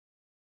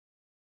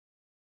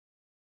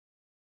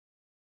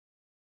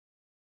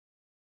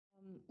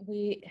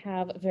We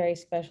have a very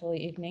special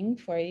evening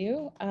for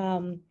you.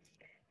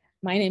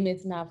 My name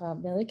is Nava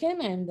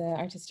Milliken. I'm the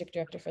Artistic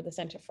Director for the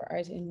Center for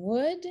Art in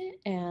Wood,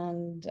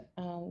 and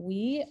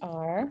we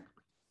are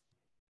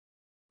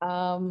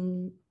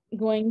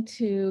going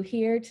to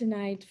hear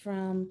tonight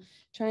from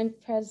Trent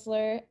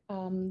Preszler,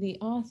 the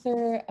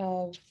author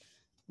of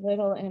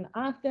Little and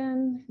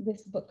Often,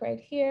 this book right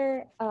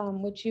here,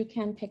 which you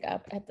can pick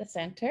up at the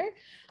center.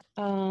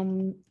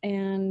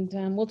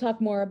 We'll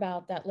talk more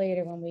about that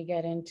later when we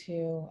get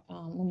into,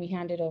 when we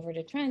hand it over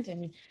to Trent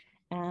and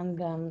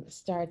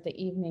start the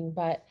evening.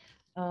 But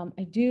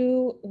I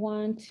do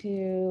want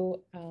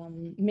to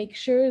make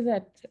sure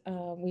that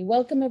we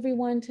welcome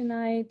everyone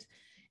tonight,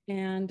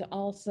 and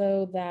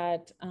also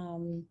that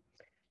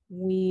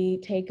we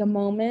take a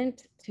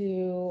moment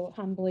to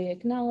humbly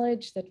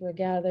acknowledge that we're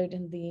gathered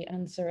in the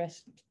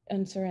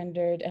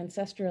unsurrendered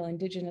ancestral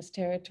indigenous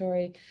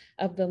territory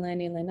of the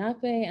Lenni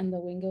Lenape and the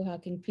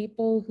Wingohawking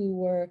people, who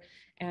were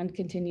and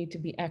continue to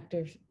be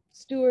active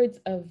stewards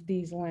of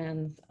these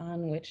lands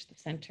on which the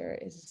center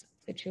is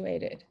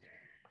situated.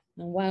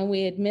 And while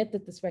we admit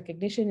that this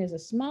recognition is a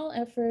small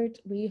effort,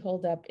 we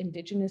hold up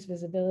indigenous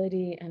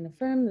visibility and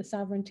affirm the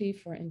sovereignty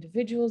for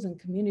individuals and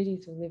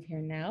communities who live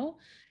here now,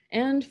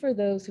 and for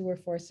those who were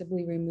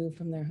forcibly removed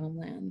from their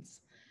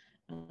homelands.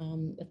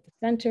 At the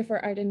Center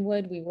for Art in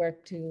Wood, we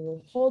work to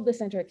hold the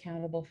center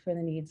accountable for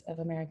the needs of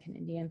American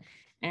Indian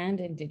and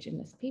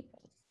Indigenous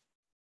peoples.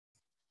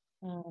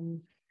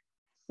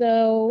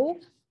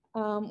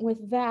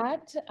 With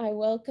that, I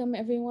welcome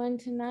everyone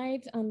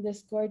tonight on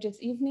this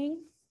gorgeous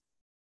evening.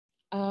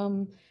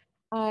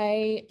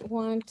 I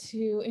want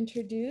to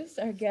introduce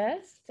our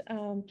guest,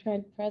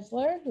 Trent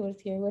Preszler, who is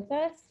here with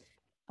us.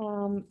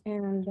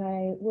 And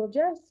I will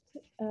just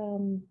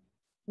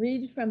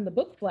read from the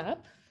book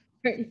flap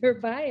for your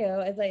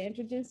bio as I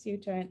introduce you,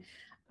 Trent.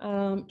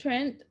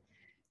 Trent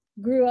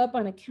grew up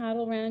on a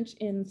cattle ranch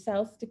in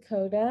South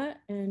Dakota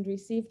and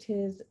received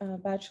his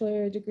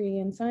bachelor degree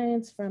in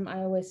science from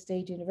Iowa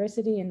State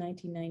University in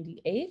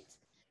 1998.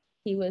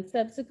 He was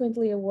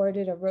subsequently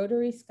awarded a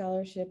Rotary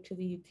Scholarship to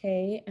the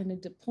UK and a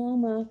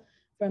diploma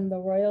from the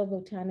Royal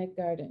Botanic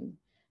Garden.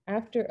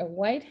 After a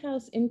White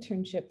House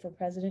internship for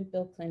President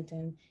Bill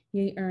Clinton,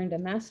 he earned a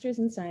master's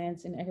in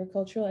science in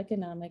agricultural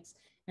economics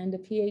and a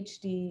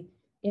PhD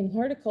in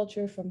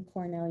horticulture from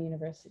Cornell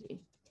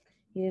University.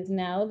 He is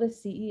now the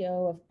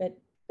CEO of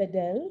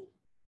Bedell,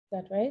 is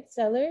that right?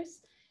 Cellars,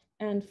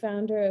 and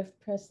founder of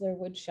Preszler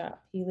Woodshop.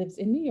 He lives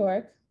in New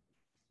York,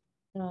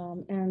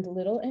 and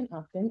Little and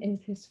Often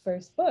is his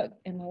first book,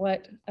 and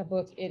what a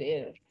book it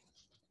is.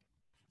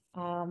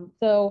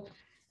 So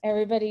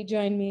everybody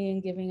join me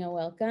in giving a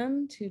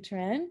welcome to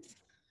Trent.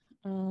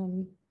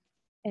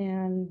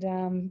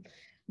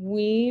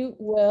 We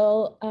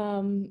will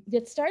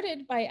get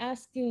started by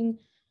asking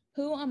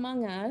who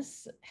among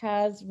us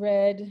has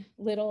read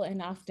Little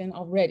and Often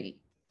already?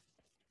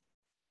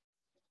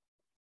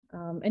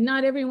 And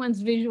not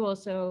everyone's visual,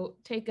 so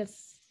take a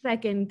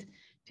second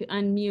to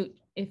unmute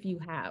if you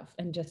have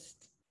and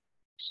just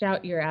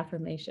shout your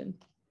affirmation.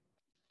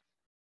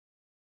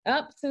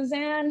 Oh,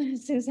 Suzanne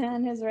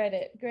has read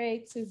it.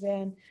 Great,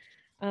 Suzanne.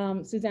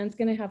 Suzanne's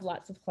gonna have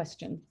lots of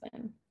questions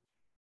then.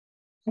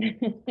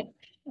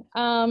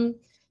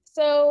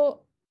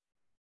 So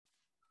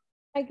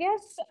I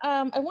guess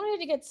I wanted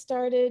to get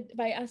started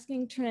by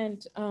asking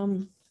Trent,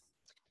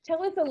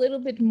 tell us a little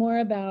bit more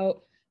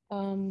about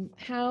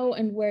how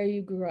and where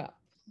you grew up.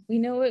 We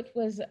know it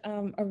was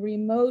a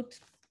remote,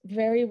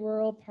 very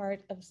rural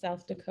part of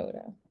South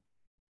Dakota.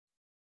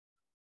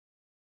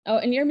 Oh,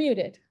 and you're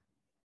muted.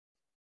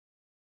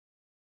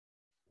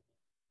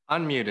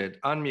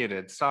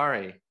 Unmuted,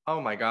 sorry. Oh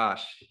my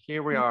gosh,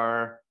 here we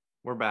are,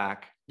 we're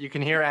back. You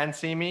can hear and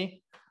see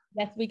me?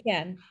 Yes, we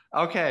can.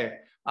 Okay,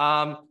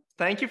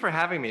 thank you for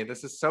having me.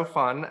 This is so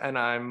fun, and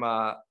I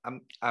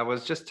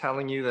was just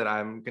telling you that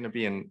I'm gonna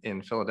be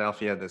in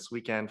Philadelphia this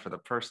weekend for the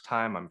first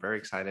time. I'm very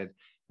excited,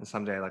 and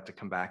someday I'd like to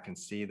come back and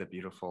see the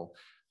beautiful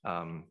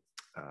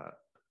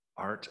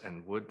art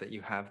and wood that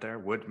you have there.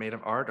 Wood made of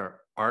art,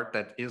 or art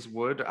that is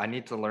wood. I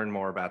need to learn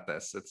more about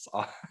this.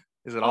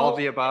 Is it all of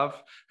the above?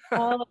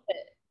 All of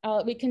it.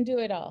 We can do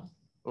it all.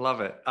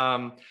 Love it.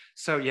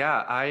 So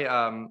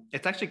yeah,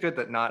 it's actually good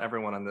that not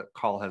everyone on the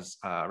call has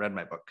read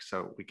my book.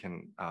 So we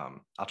can,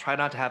 I'll try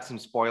not to have some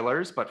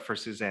spoilers, but for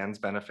Suzanne's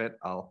benefit,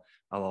 I'll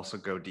also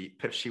go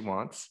deep if she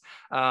wants.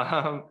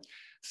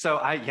 So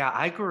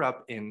I grew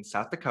up in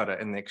South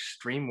Dakota in the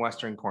extreme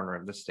western corner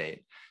of the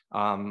state,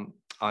 on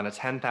a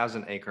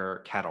 10,000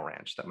 acre cattle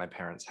ranch that my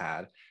parents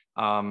had.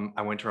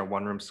 I went to a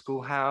one-room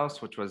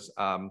schoolhouse, which was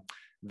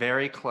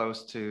very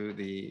close to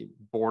the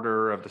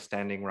border of the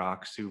Standing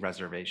Rock Sioux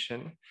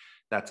Reservation.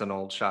 That's an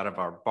old shot of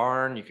our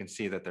barn. You can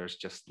see that there's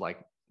just like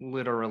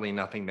literally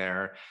nothing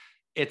there.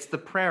 It's the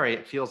prairie.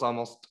 It feels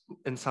almost,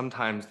 and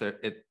sometimes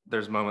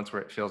there's moments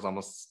where it feels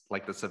almost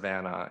like the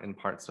savanna in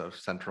parts of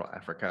Central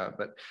Africa,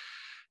 but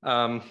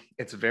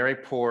it's very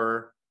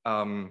poor.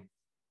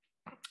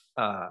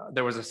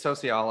 There was a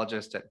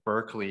sociologist at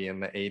Berkeley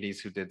in the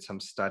 80s who did some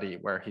study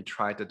where he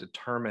tried to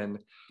determine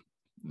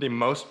the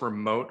most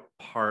remote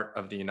part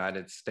of the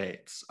United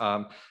States.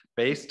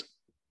 Based,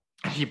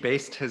 he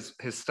based his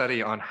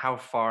study on how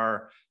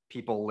far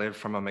people live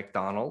from a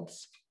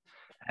McDonald's.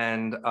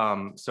 And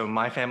so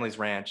my family's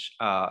ranch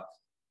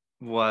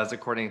was,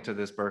 according to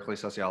this Berkeley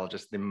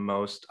sociologist, the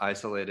most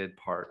isolated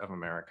part of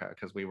America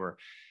because we were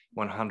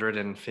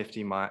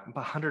 150 miles,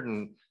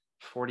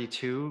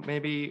 142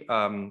 maybe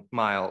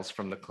miles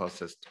from the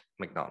closest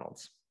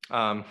McDonald's,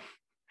 for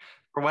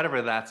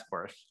whatever that's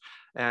worth.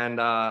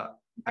 And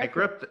I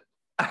grew up.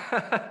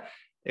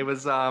 It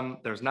was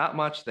there's not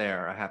much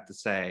there, I have to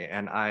say,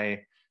 and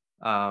I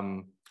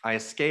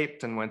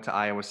escaped and went to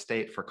Iowa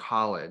State for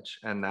college,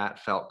 and that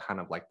felt kind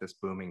of like this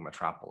booming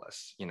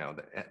metropolis. You know,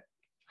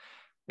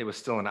 it was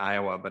still in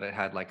Iowa, but it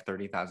had like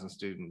 30,000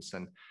 students.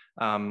 And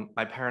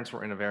my parents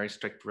were in a very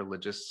strict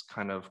religious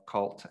kind of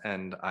cult,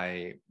 and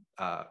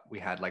we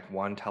had like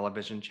one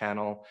television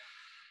channel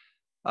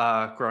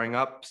growing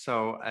up.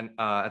 So, and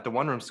at the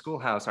one-room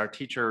schoolhouse, our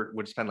teacher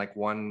would spend like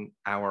 1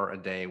 hour a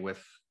day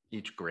with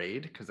each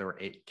grade because there were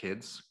 8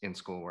 kids in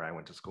school where I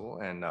went to school.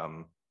 And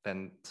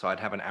then so I'd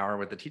have an hour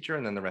with the teacher,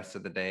 and then the rest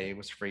of the day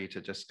was free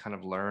to just kind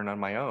of learn on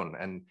my own.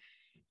 And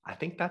I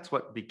think that's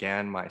what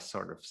began my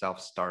sort of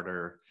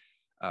self-starter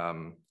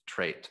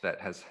trait that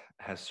has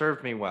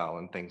served me well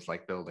in things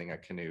like building a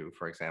canoe,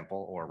 for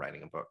example, or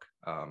writing a book.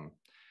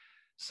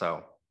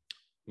 So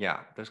yeah,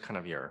 there's kind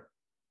of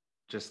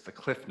just the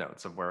cliff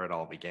notes of where it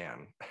all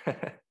began.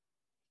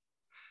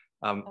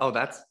 Oh,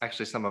 that's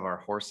actually some of our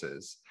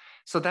horses.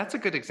 So that's a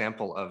good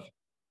example of,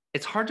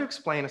 it's hard to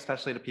explain,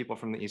 especially to people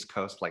from the East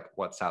Coast, like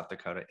what South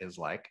Dakota is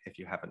like if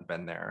you haven't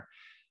been there.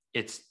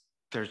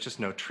 There's just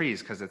no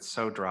trees because it's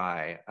so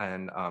dry.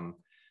 And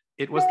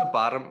it was the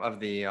bottom of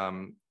the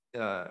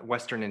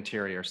Western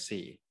Interior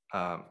Sea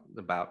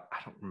about, I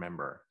don't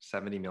remember,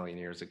 70 million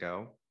years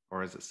ago,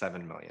 or is it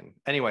 7 million?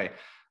 Anyway,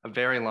 a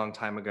very long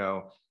time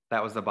ago,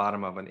 that was the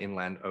bottom of an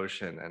inland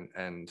ocean.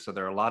 And so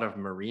there are a lot of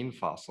marine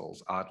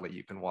fossils. Oddly,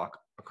 you can walk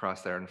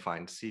across there and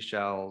find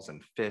seashells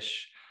and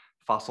fish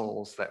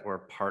fossils that were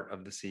part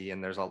of the sea.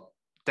 And there's a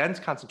dense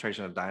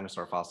concentration of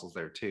dinosaur fossils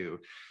there too.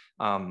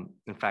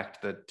 In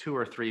fact, the 2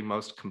 or 3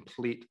 most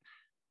complete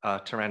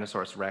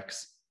Tyrannosaurus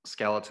Rex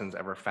skeletons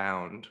ever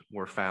found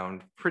were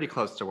found pretty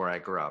close to where I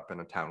grew up in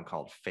a town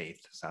called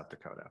Faith, South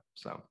Dakota.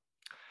 So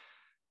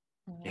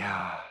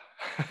yeah,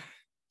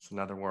 it's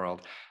another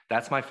world.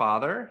 That's my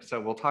father.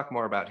 So we'll talk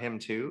more about him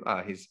too.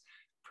 He's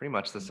pretty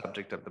much the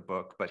subject of the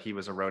book, but he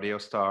was a rodeo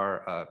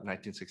star,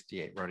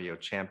 1968 rodeo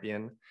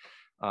champion.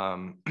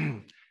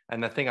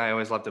 And the thing I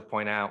always love to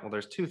point out, well,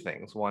 there's 2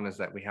 things. One is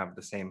that we have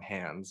the same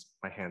hands.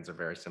 My hands are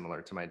very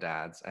similar to my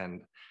dad's.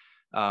 And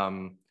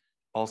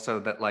also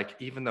that, like,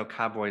 even though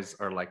cowboys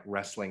are like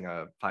wrestling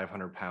a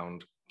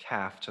 500-pound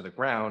calf to the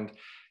ground,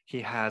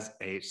 he has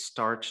a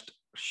starched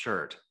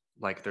shirt.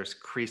 Like there's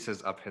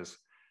creases up his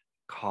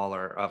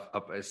collar,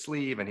 up his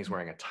sleeve, and he's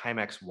wearing a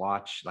Timex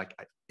watch. Like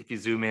if you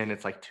zoom in,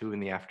 it's like 2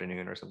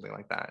 PM or something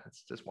like that.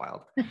 It's just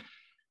wild.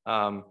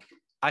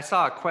 I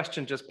saw a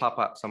question just pop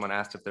up. Someone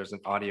asked if there's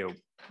an audio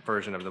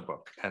version of the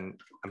book, and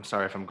I'm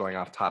sorry if I'm going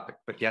off topic,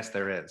 but yes,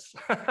 there is.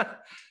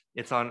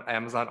 It's on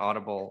Amazon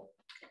Audible,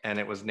 and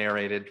it was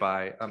narrated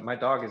by, my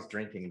dog is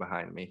drinking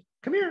behind me.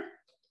 Come here.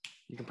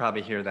 You can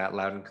probably hear that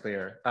loud and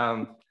clear.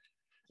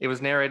 It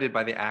was narrated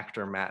by the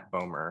actor Matt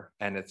Bomer,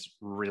 and it's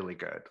really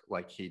good.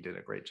 Like, he did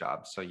a great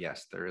job. So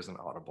yes, there is an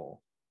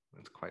Audible.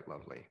 It's quite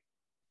lovely.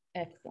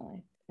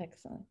 Excellent,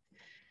 excellent.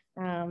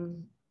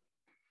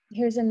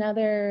 Here's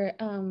another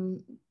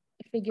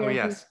figure. Oh,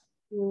 yes.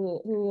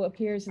 who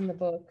appears in the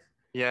book.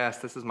 Yes,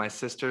 this is my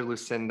sister,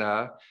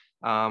 Lucinda,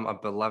 a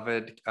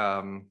beloved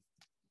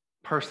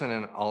person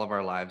in all of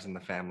our lives in the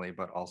family,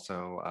 but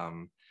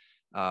also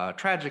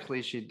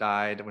tragically, she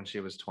died when she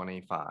was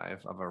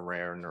 25 of a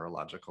rare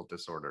neurological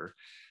disorder.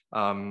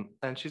 And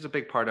she's a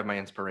big part of my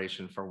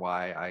inspiration for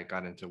why I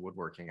got into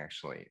woodworking,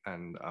 actually.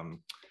 And,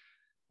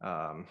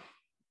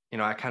 you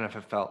know, I kind of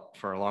have felt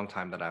for a long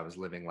time that I was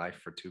living life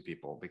for 2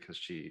 people because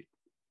she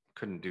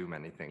couldn't do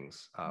many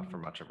things for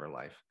much of her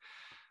life.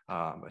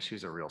 But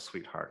she's a real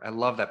sweetheart. I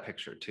love that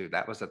picture too.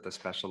 That was at the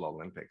Special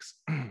Olympics,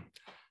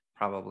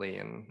 probably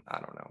in, I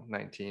don't know,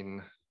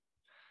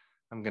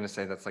 I'm going to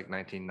say that's like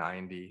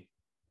 1990,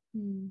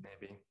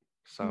 maybe.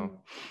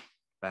 So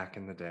back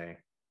in the day.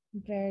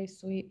 Very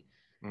sweet.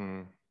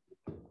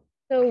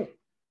 So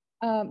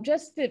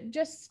just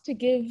to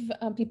give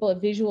people a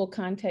visual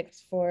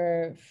context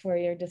for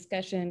your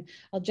discussion,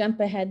 I'll jump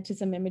ahead to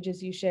some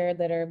images you shared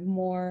that are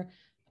more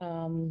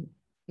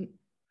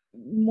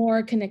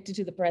connected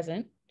to the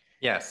present.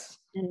 Yes.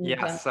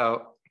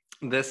 So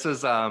this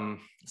is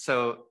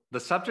so the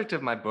subject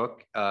of my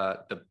book,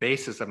 the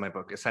basis of my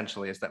book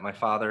essentially is that my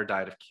father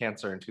died of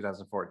cancer in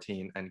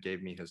 2014 and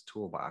gave me his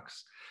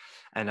toolbox.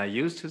 And I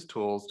used his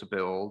tools to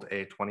build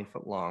a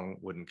 20-foot long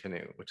wooden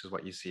canoe, which is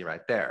what you see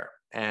right there.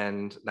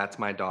 And that's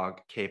my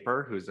dog,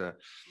 Caper, who's a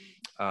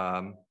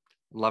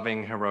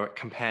loving, heroic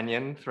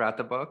companion throughout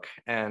the book.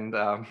 And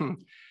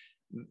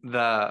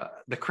the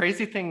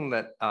crazy thing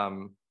that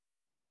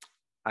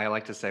I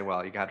like to say,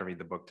 well, you got to read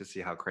the book to see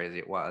how crazy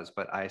it was.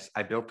 But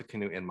I built the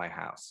canoe in my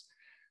house,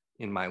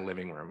 in my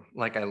living room.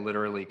 Like I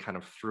literally kind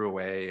of threw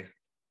away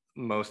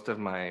most of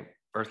my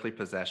earthly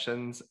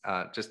possessions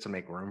just to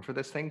make room for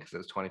this thing because it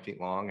was 20 feet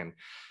long. And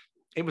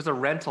it was a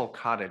rental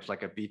cottage,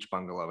 like a beach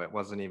bungalow. It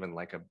wasn't even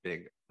like a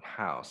big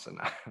house. And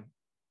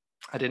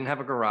I didn't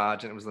have a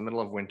garage, and it was the middle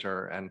of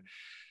winter. And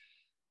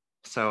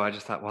so I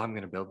just thought, well, I'm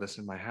going to build this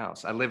in my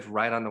house. I live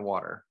right on the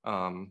water,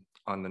 on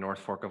the North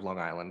Fork of Long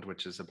Island,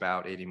 which is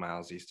about 80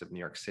 miles east of New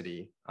York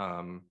City,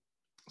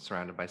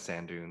 surrounded by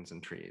sand dunes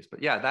and trees.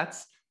 But yeah,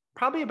 that's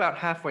probably about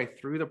halfway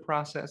through the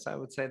process, I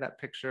would say, that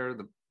picture.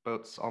 The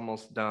boat's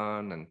almost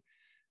done, and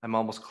I'm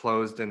almost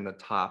closed in the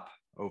top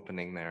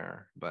opening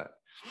there. But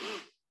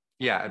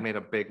yeah, I made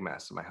a big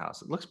mess in my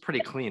house. It looks pretty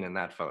clean in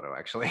that photo,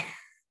 actually.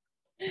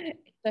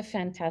 It's a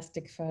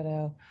fantastic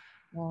photo.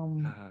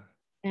 Uh,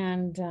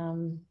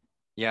 And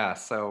yeah,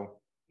 so,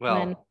 when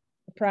well,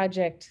 the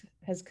project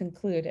has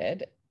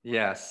concluded.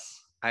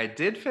 yes, I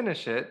did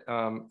finish it.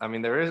 I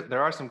mean,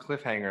 there are some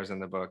cliffhangers in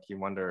the book. You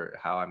wonder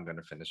how I'm going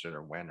to finish it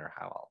or when or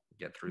how I'll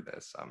get through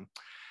this.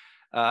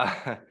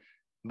 Uh,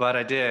 but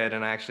I did,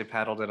 and I actually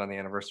paddled it on the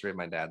anniversary of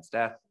my dad's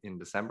death in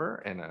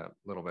December in a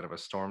little bit of a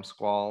storm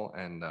squall.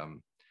 And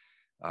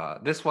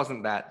this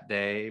wasn't that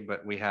day,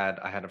 but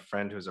I had a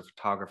friend who's a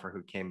photographer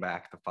who came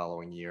back the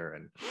following year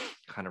and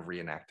kind of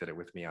reenacted it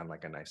with me on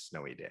like a nice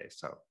snowy day.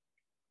 So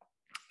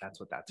that's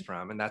what that's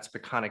from, and that's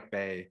Peconic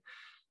Bay.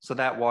 So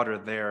that water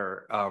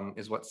there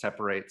is what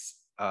separates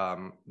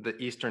the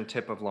eastern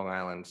tip of Long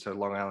Island. So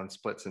Long Island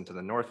splits into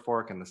the North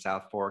Fork and the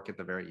South Fork at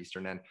the very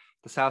eastern end.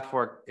 The South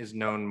Fork is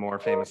known more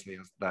famously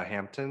as the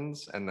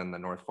Hamptons, and then the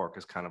North Fork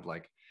is kind of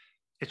like,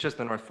 it's just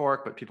the North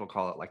Fork, but people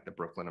call it like the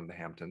Brooklyn of the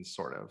Hamptons,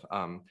 sort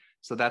of.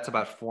 So that's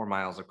about 4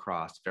 miles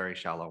across, very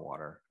shallow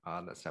water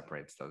that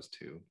separates those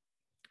two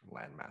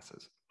land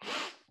masses.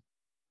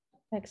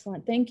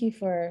 Excellent. Thank you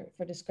for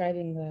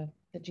describing the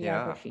Yeah.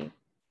 geography.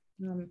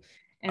 And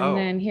Oh,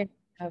 then here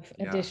we have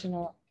yeah.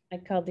 additional, I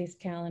call these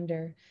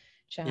calendar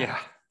Yeah.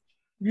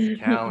 shots.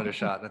 Calendar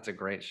shot. That's a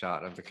great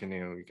shot of the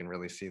canoe. You can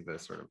really see the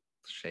sort of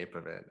shape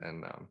of it.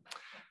 And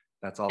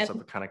that's also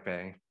and, Peconic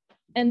Bay.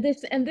 and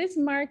this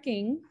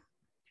marking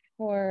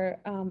for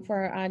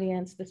our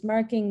audience, this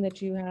marking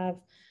that you have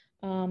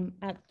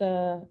at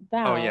the Oh,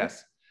 bow.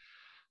 yes.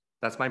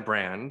 That's my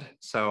brand.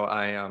 So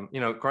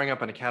growing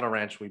up on a cattle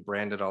ranch, we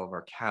branded all of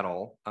our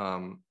cattle,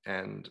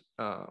 and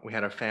we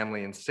had a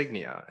family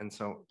insignia. And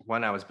so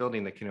when I was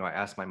building the canoe, I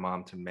asked my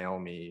mom to mail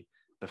me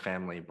the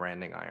family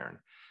branding iron,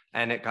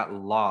 and it got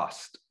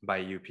lost by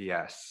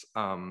UPS.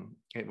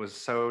 It was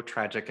so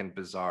tragic and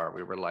bizarre.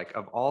 We were like,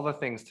 of all the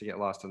things to get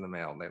lost in the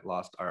mail, they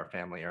lost our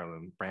family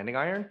heirloom branding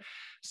iron.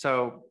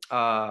 So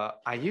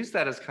I used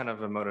that as kind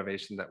of a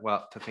motivation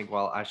to think,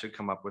 well, I should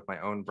come up with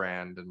my own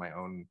brand and my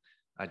own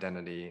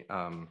identity.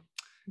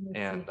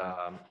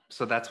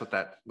 So that's what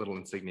that little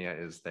insignia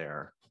is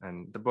there.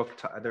 And the book,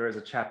 there is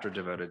a chapter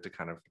devoted to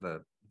kind of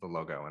the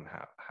logo and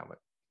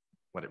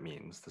what it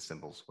means, the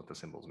symbols, what the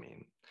symbols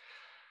mean.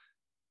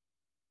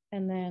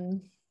 And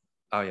then,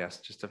 oh yes,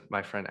 just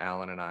my friend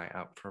Alan and I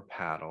out for a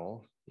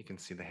paddle. You can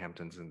see the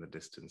Hamptons in the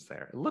distance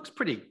there. It looks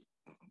pretty,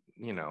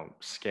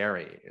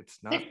 scary. It's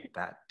not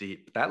that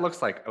deep. That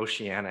looks like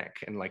oceanic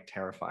and like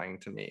terrifying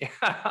to me.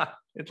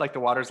 It's like the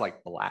water's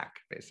like black,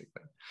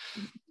 basically.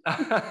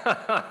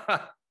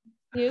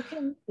 you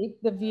can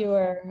keep the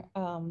viewer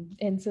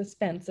in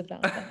suspense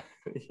about that.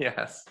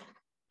 Yes.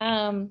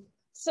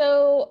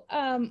 So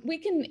we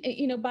can,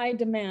 by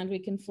demand, we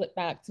can flip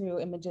back through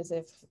images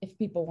if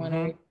people want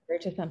to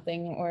refer to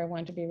something or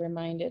want to be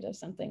reminded of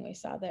something we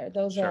saw there.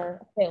 Those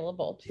are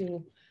available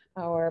to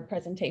our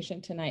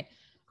presentation tonight.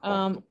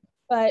 Cool.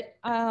 But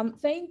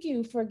thank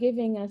you for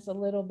giving us a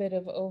little bit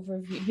of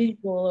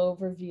visual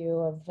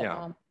overview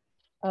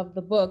of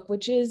the book,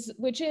 which is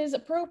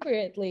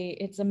appropriately,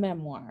 it's a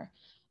memoir,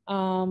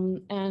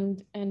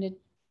 and it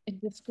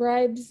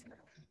describes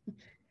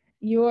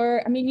you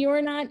are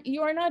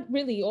not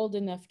really old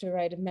enough to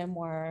write a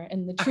memoir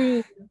in the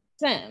true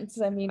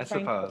sense. I mean, I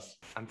suppose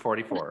I'm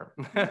 44.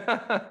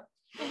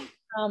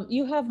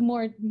 You have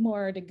more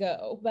to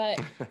go, but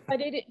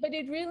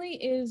it really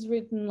is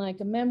written like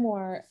a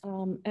memoir,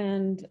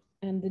 and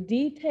the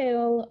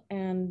detail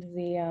and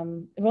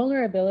the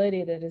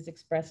vulnerability that is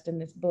expressed in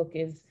this book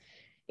is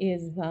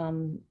it's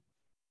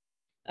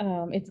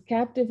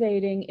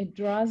captivating. It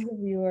draws the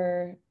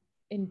viewer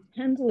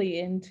intently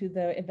into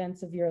the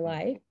events of your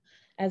life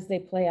as they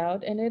play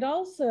out, and it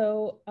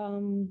also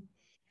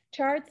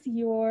charts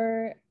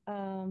your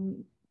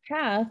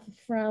path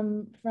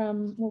from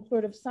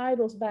sort of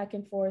sidles back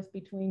and forth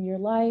between your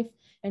life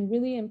and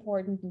really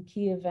important and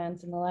key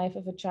events in the life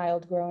of a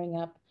child growing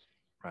up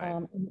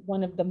in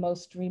one of the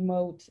most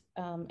remote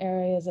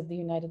areas of the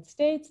United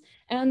States,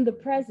 and the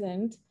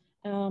present,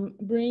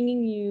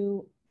 bringing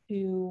you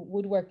to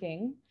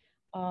woodworking,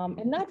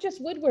 and not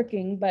just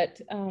woodworking, but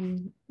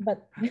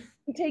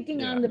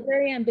taking on the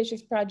very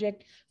ambitious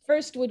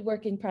first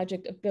woodworking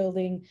project of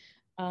building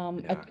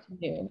a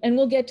canoe. And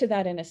we'll get to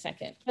that in a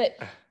second. But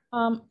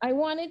I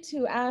wanted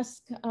to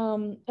ask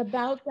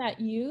about that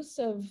use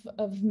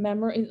of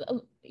memory.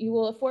 You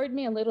will afford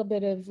me a little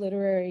bit of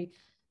literary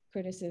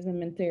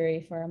criticism and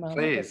theory for a moment,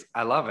 Please,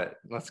 I love it.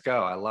 Let's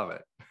go. I love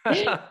it.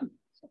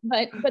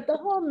 but the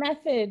whole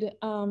method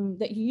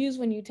that you use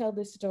when you tell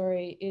this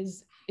story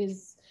is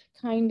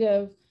kind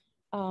of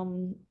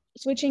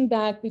switching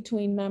back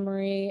between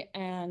memory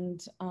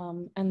and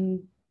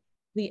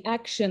the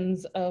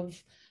actions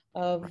of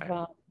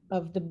Right.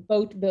 of the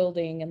boat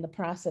building and the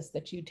process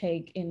that you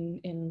take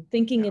in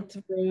thinking Yeah. it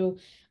through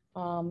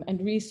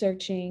and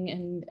researching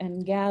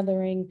and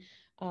gathering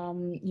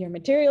your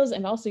materials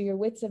and also your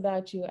wits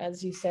about you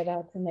as you set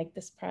out to make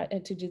this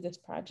to do this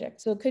project.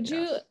 So could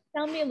you Yes.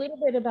 tell me a little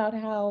bit about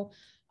how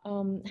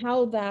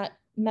that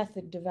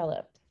method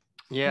developed?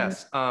 And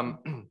Yes.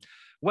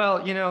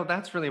 Well,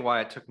 that's really why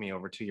it took me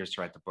over 2 years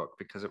to write the book,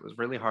 because it was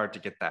really hard to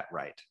get that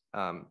right,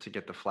 to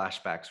get the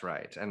flashbacks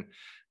right. And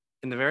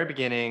in the very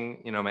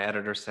beginning, my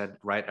editor said,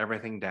 write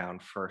everything down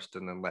first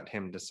and then let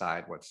him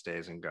decide what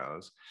stays and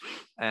goes.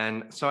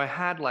 And so I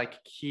had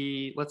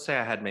let's say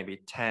I had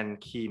maybe 10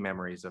 key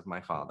memories of my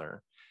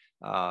father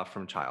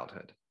from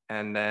childhood.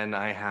 And then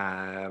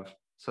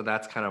so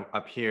that's kind of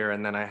up here.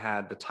 And then I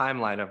had the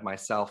timeline of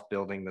myself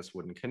building this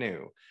wooden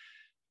canoe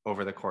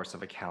over the course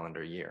of a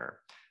calendar year.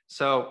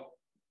 So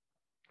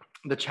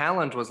the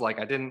challenge was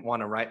I didn't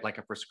want to write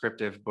a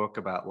prescriptive book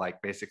about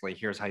basically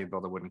here's how you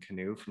build a wooden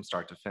canoe from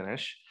start to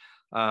finish,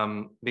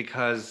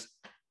 because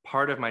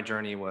part of my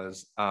journey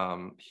was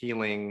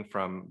healing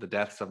from the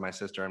deaths of my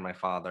sister and my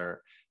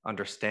father,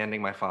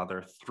 understanding my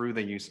father through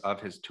the use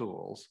of his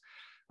tools.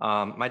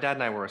 My dad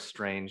and I were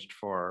estranged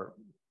for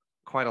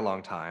quite a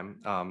long time,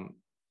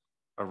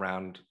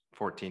 around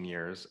 14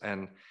 years.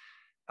 And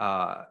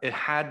it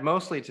had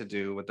mostly to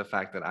do with the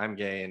fact that I'm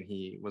gay and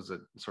he was a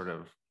sort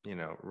of,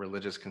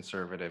 religious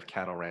conservative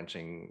cattle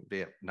ranching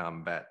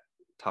Vietnam vet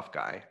tough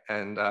guy.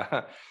 And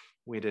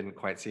we didn't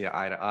quite see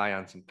eye to eye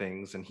on some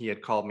things. And he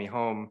had called me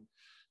home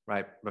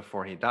right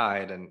before he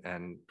died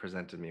and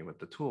presented me with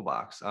the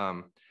toolbox.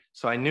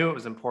 So I knew it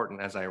was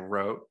important as I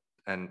wrote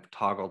and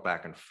toggled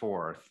back and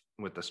forth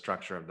with the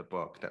structure of the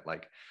book that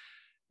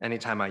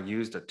anytime I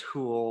used a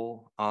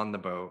tool on the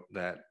boat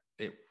that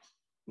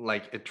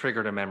it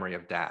triggered a memory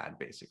of dad,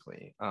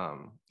 basically.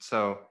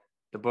 So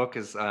the book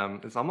is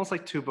it's almost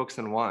like two books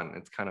in one.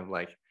 It's kind of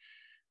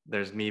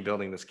there's me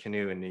building this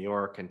canoe in New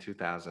York in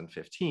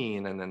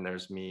 2015, and then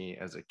there's me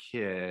as a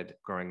kid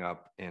growing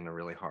up in a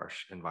really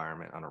harsh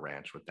environment on a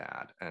ranch with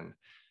dad. And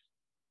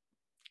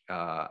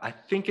I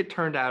think it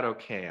turned out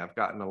okay. I've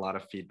gotten a lot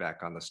of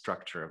feedback on the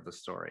structure of the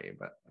story,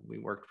 but we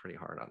worked pretty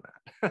hard on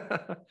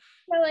that.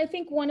 well, I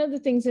think one of the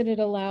things that it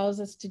allows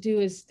us to do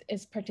is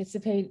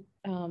participate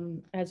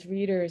as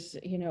readers,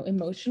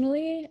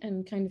 emotionally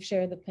and kind of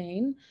share the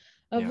pain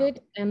of Yeah.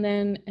 it, and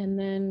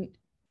then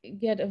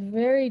get a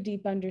very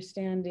deep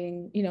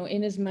understanding,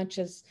 in as much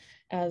as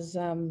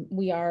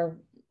we are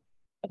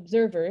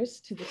observers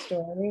to the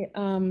story,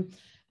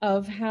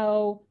 of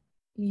how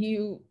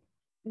you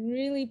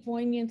really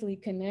poignantly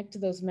connect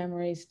those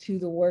memories to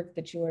the work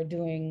that you are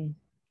doing,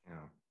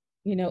 Yeah.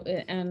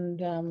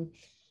 And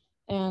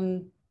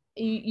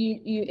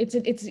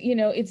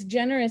it's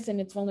generous in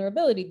its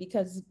vulnerability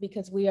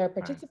because we are Right.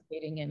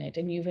 participating in it,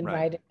 and you've Right.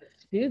 invited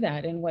us to do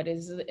that in what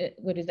is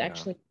Yeah.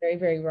 actually a very,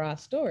 very raw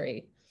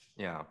story.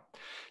 Yeah.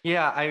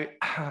 Yeah.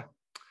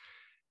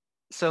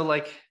 So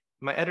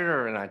my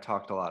editor and I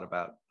talked a lot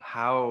about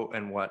how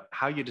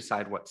you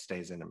decide what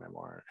stays in a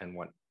memoir and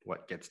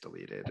what gets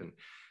deleted.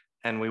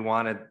 And we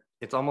wanted,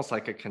 it's almost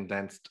like a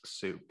condensed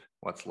soup.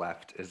 What's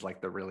left is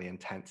the really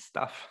intense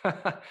stuff.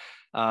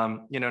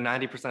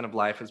 90% of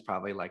life is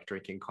probably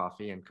drinking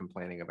coffee and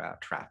complaining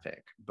about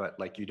traffic, but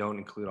you don't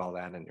include all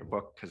that in your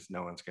book because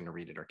no one's going to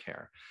read it or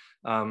care.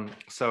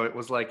 So it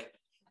was like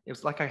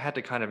I had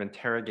to kind of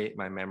interrogate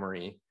my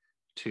memory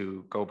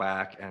to go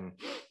back and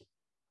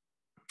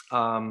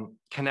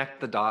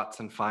connect the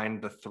dots and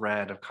find the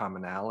thread of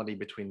commonality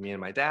between me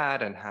and my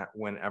dad. And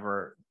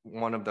whenever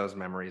one of those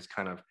memories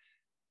kind of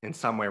in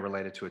some way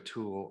related to a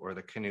tool or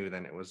the canoe,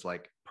 then it was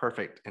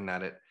perfect in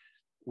that it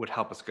would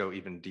help us go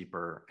even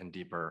deeper and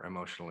deeper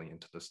emotionally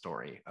into the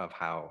story of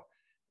how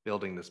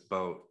building this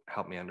boat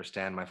helped me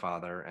understand my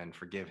father and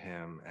forgive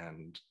him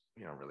and,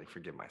 really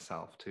forgive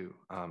myself too.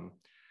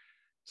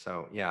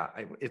 So yeah,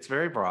 it's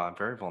very broad,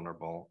 very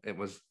vulnerable. It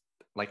was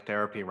like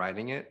therapy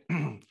writing it.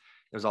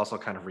 It was also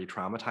kind of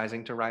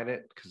re-traumatizing to write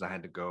it because I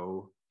had to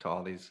go to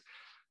all these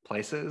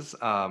places.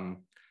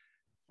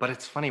 But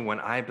it's funny, when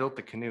I built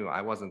the canoe,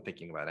 I wasn't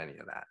thinking about any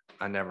of that.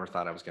 I never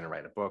thought I was going to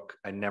write a book.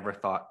 I never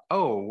thought,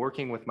 oh,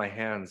 working with my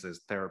hands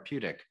is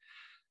therapeutic.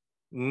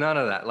 None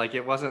of that.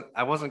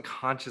 I wasn't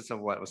conscious of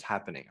what was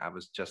happening. I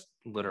was just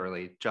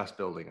literally just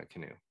building a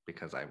canoe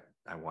because I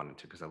wanted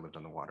to, because I lived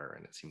on the water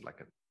and it seemed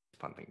like a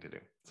fun thing to do.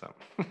 So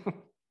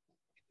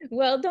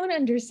Well, don't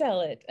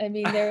undersell it. I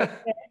mean,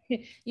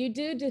 you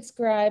do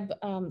describe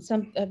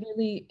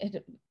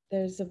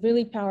there's a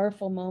really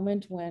powerful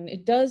moment when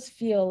it does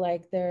feel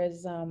like there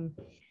is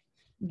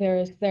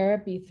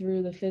therapy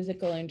through the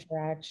physical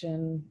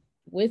interaction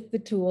with the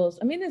tools.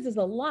 I mean, this is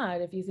a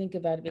lot if you think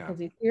about it, Yeah. because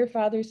these are your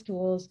father's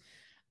tools.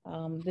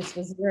 This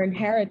was your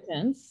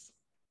inheritance.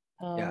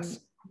 Yes.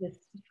 This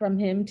from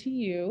him to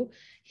you.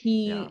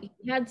 Yeah. He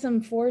had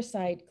some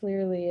foresight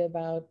clearly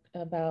about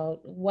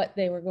what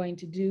they were going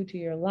to do to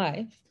your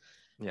life,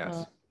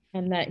 Yes.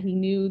 and that he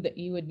knew that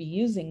you would be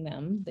using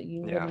them, that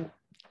you Yeah. wouldn't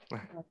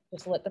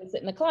just let them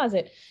sit in the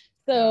closet.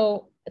 Yeah.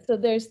 So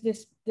there's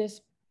this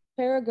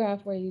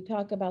paragraph where you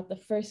talk about the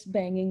first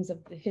bangings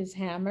of his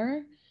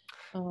hammer,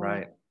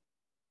 Right.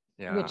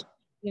 which,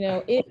 Yeah.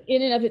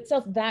 in and of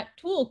itself, that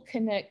tool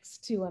connects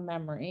to a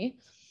memory.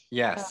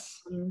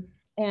 Yes. Um,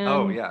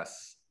 Oh, and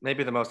yes.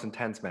 Maybe the most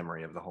intense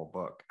memory of the whole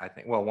book, I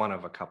think. Well, one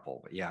of a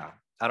couple, but yeah.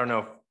 I don't know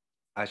if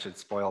I should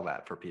spoil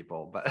that for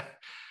people, but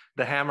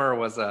the hammer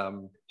was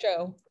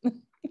Joe.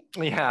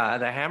 yeah,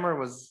 the hammer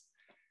was,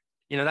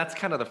 that's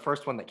kind of the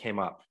first one that came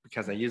up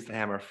because I used the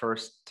hammer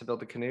first to build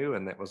the canoe,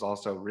 and it was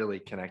also really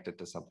connected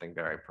to something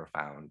very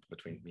profound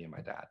between me and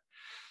my dad.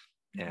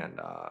 And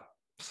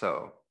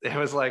so it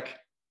was like,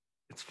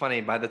 it's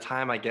funny, by the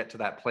time I get to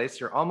that place,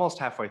 you're almost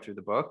halfway through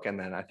the book, and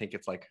then I think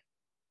it's like,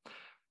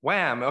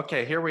 wham,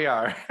 okay, here we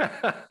are.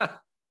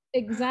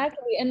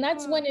 Exactly. And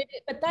that's when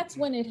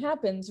it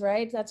happens,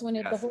 right? That's when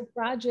the Yes. whole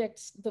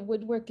project, the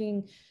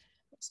woodworking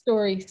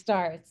story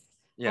starts.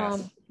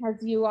 Yes.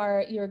 Because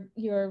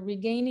you're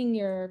regaining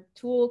your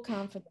tool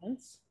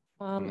confidence,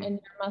 Mhm. and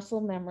your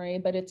muscle memory,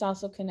 but it's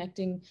also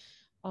connecting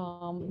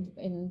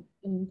in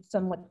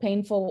somewhat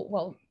painful,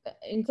 well,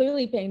 in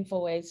clearly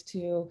painful ways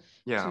to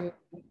Yeah.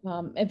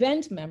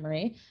 event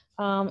memory.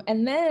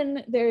 And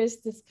then there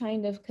is this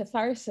kind of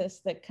catharsis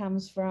that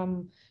comes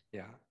from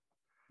Yeah.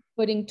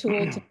 putting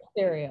tool to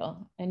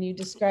material, and you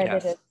describe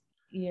it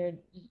Yes. as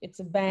it's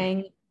a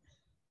bang,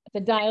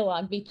 the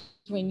dialogue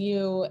between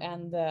you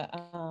and the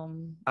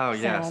Oh,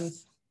 yes.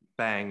 sounds.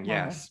 Bang, Uh,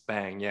 yes.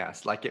 Bang,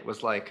 yes. Like it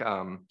was like,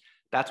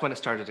 that's when it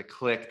started to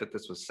click that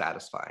this was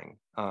satisfying,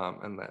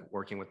 and that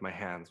working with my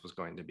hands was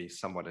going to be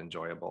somewhat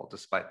enjoyable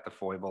despite the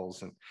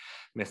foibles and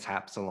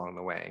mishaps along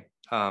the way.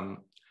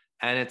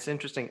 And it's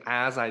interesting,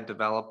 as I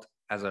developed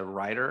as a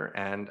writer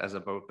and as a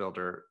boat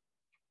builder,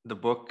 the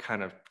book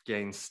kind of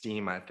gains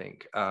steam, I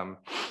think,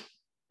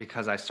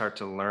 because I start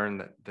to learn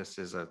that this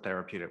is a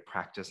therapeutic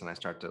practice, and I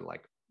start to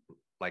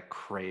like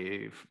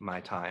crave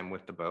my time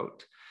with the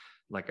boat.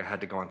 Like I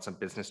had to go on some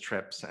business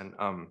trips and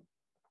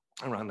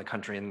around the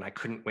country, and I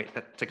couldn't wait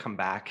to come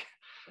back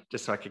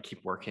just so I could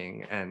keep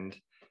working. And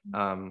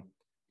um,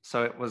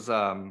 so it was,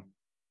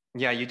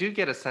 yeah, you do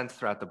get a sense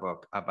throughout the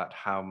book about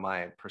how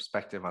my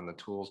perspective on the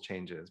tools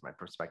changes, my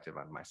perspective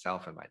on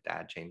myself and my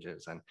dad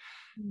changes,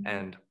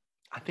 and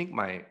I think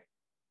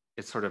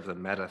it's sort of the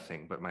meta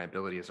thing, but my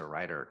ability as a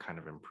writer kind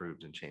of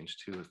improved and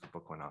changed too as the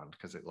book went on,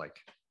 because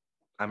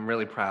I'm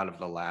really proud of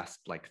the last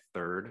like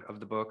third of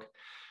the book.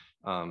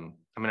 I mean,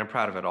 I'm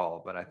proud of it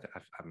all, but I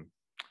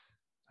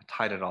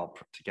tied it all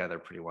together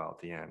pretty well at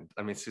the end.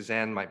 I mean,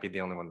 Suzanne might be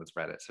the only one that's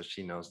read it, so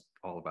she knows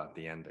all about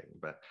the ending,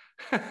 but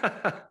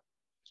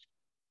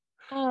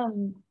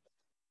um,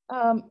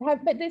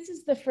 but this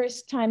is the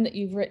first time that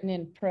you've written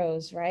in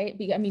prose, right?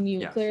 I mean, you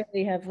yes.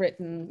 clearly have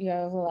written, you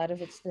have a lot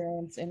of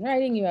experience in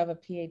writing, you have a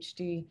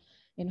PhD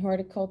in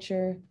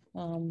horticulture.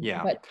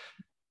 Yeah. But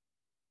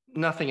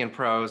Nothing in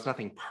prose,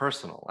 nothing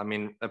personal. I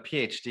mean, a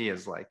PhD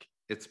is like,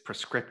 it's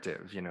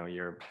prescriptive,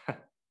 you're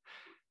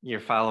you're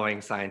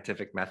following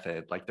scientific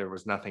method. Like there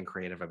was nothing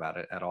creative about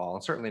it at all,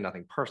 and certainly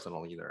nothing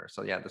personal either.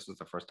 So yeah, this was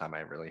the first time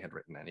I really had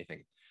written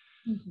anything,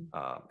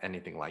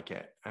 anything like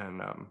it.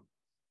 And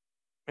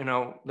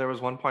there was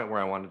one point where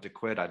I wanted to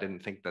quit. I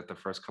didn't think that the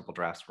first couple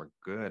drafts were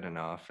good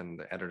enough, and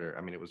the editor,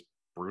 I mean, it was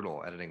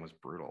brutal. Editing was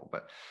brutal,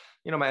 but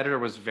my editor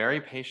was very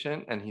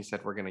patient, and he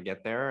said, "We're going to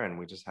get there, and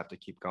we just have to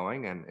keep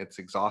going. And it's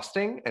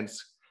exhausting. And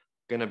it's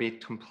going to be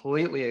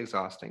completely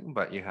exhausting,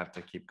 but you have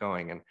to keep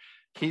going." And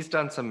he's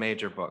done some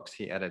major books.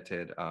 He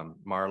edited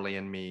Marley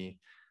and Me,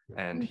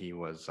 and he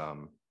was,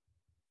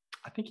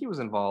 I think he was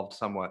involved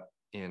somewhat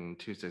in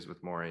Tuesdays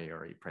with Maury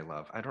or Eat, Pray,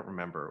 Love. I don't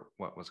remember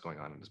what was going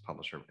on in his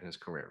publisher in his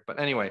career, but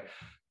anyway,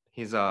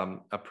 he's a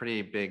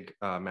pretty big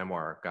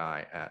memoir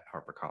guy at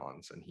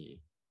HarperCollins, and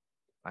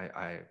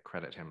I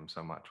credit him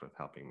so much with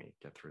helping me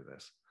get through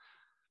this.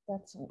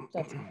 that's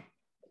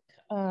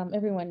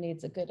everyone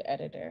needs a good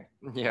editor.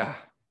 Yeah.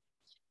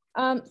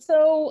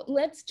 So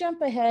let's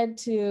jump ahead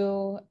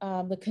to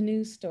the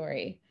canoe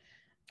story.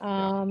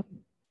 And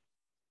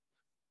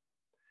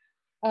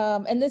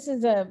this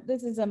is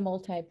a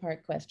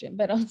multi-part question,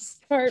 but I'll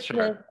start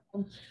with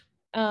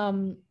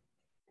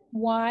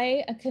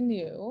why a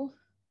canoe?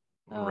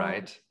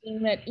 Right.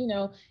 Being that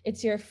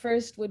it's your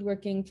first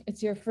woodworking,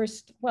 it's your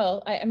first.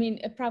 Well, I mean,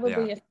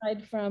 probably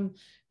aside from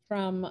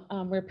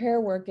repair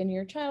work in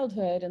your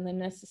childhood and the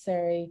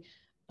necessary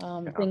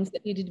things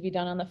that needed to be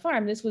done on the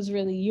farm, this was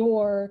really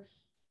your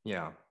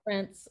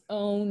Trent's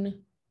own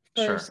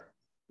first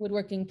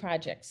woodworking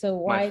project. So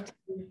why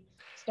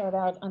start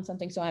out on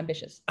something so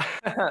ambitious?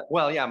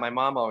 Well, yeah, my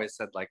mom always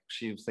said like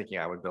she was thinking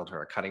I would build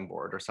her a cutting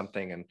board or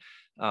something, and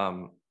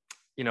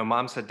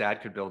Mom said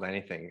dad could build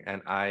anything.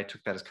 And I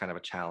took that as kind of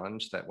a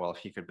challenge that, well, if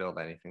he could build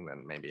anything,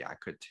 then maybe I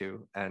could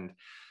too. And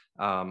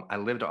I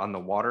lived on the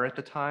water at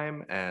the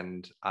time.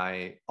 And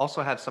I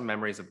also had some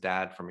memories of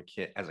dad from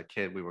as a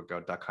kid, we would go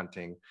duck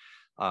hunting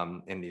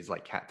in these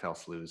like cattail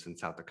sloughs in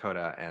South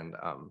Dakota. And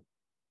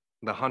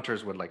the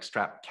hunters would like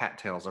strap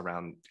cattails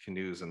around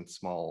canoes and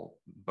small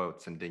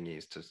boats and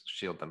dinghies to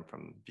shield them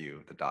from view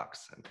of the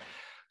ducks. And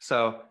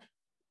so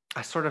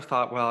I sort of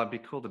thought, well, it'd be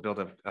cool to build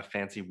a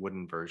fancy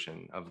wooden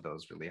version of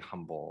those really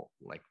humble,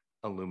 like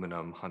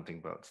aluminum hunting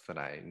boats that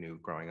I knew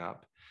growing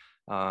up.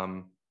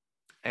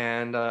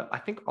 And I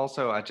think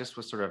also I just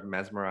was sort of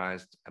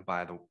mesmerized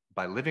by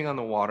living on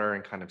the water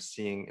and kind of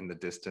seeing in the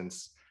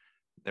distance.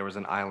 There was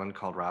an island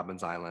called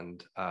Robbins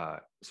Island,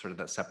 sort of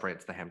that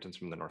separates the Hamptons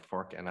from the North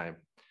Fork, and I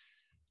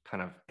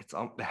kind of it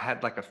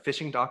had like a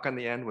fishing dock on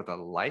the end with a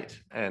light,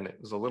 and it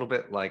was a little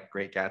bit like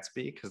Great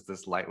Gatsby because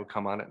this light would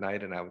come on at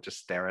night and I would just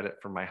stare at it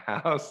from my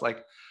house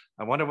like,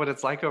 I wonder what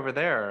it's like over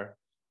there.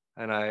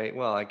 And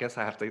I guess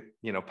I have to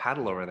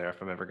paddle over there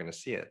if I'm ever going to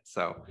see it.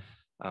 So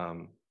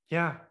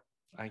yeah,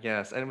 I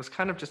guess. And it was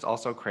kind of just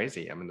also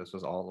crazy. I mean, this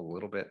was all a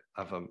little bit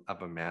of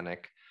a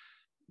manic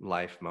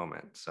life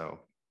moment. So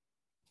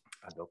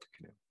I built a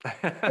canoe.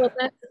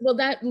 Well,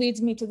 that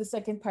leads me to the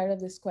second part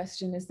of this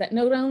question, is that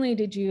not only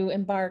did you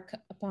embark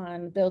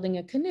upon building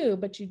a canoe,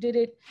 but you did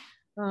it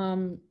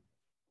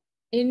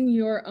in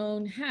your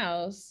own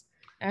house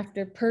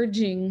after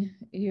purging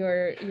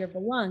your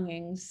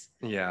belongings.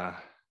 Yeah.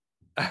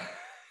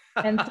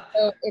 And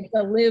so it's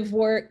a live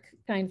work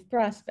kind of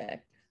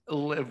prospect.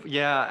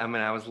 Yeah, I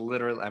mean, I was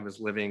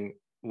living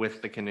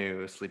with the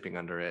canoe, sleeping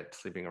under it,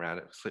 sleeping around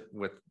it,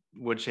 with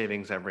wood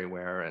shavings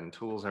everywhere and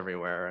tools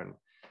everywhere, and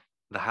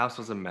the house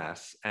was a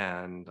mess.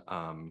 And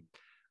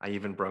I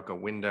even broke a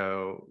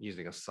window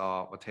using a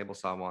table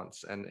saw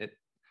once. And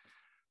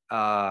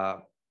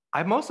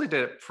I mostly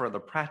did it for the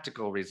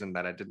practical reason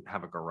that I didn't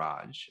have a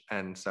garage.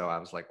 And so I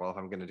was like, well, if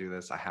I'm going to do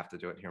this, I have to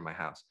do it here in my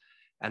house.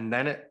 And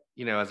then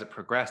as it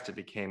progressed, it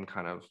became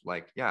kind of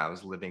like, yeah, I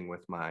was living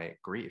with my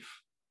grief.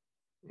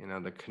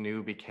 The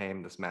canoe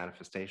became this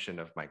manifestation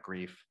of my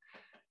grief,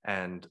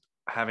 and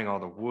having all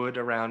the wood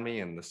around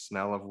me and the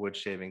smell of wood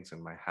shavings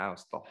in my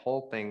house, the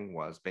whole thing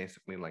was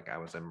basically like I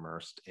was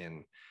immersed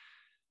in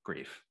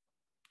grief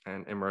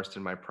and immersed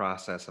in my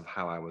process of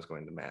how I was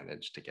going to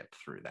manage to get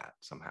through that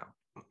somehow.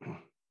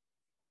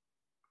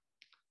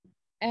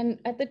 And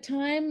at the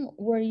time,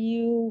 when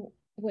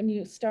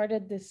you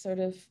started this sort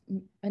of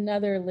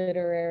another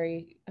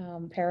literary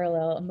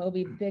parallel, a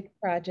Moby Dick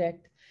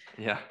project,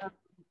 Yeah.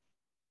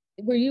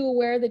 Were you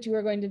aware that you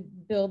were going to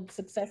build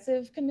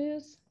successive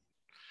canoes?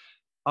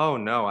 Oh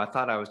no, I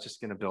thought I was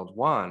just going to build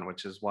one,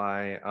 which is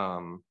why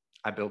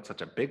I built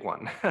such a big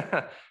one.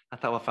 I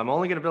thought, well, if I'm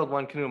only going to build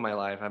one canoe in my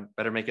life, I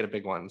better make it a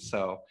big one.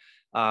 So,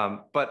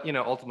 but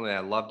ultimately, I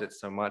loved it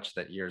so much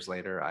that years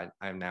later,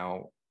 I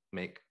now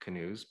make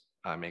canoes.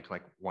 I make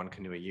like one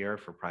canoe a year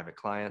for private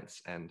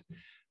clients, and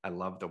I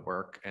love the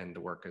work, and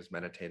the work is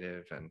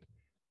meditative and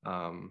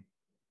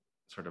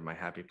sort of my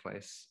happy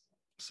place.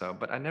 So,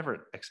 but I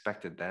never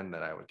expected then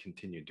that I would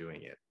continue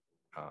doing it,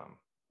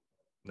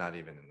 not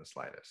even in the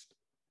slightest.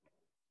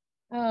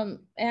 And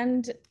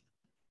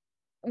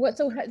what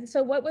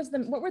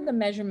were the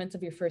measurements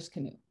of your first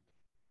canoe?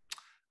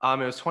 It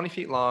was 20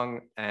 feet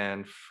long,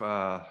 and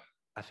I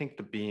think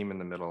the beam in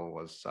the middle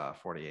was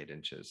 48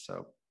 inches,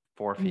 so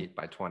 4 feet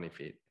by 20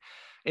 feet.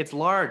 It's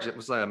large. It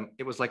was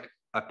like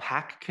a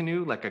pack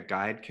canoe, like a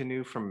guide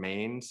canoe from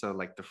Maine. So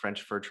like the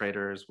French fur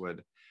traders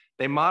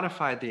they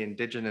modified the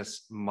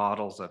indigenous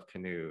models of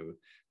canoe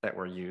that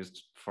were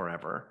used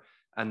forever.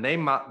 And they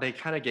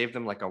kind of gave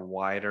them like a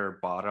wider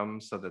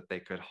bottom so that they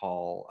could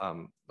haul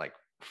like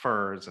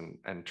furs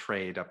and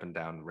trade up and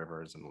down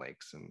rivers and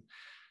lakes in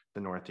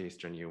the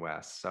northeastern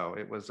US. So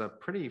it was a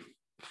pretty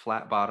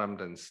flat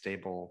bottomed and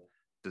stable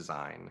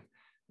design.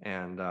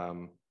 And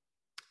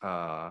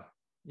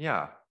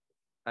yeah,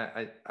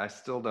 I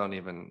still don't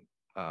even,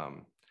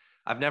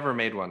 I've never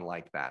made one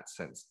like that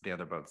since. The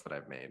other boats that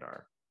I've made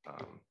are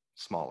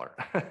smaller,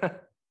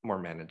 more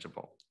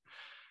manageable.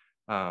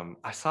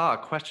 I saw a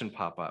question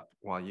pop up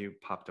while you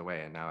popped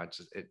away, and now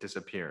it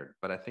disappeared,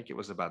 but I think it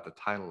was about the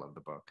title of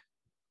the book.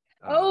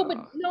 Oh, but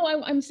no,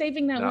 I'm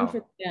saving that one for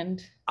the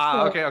end.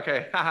 So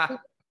okay.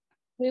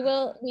 we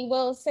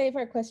will save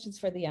our questions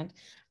for the end.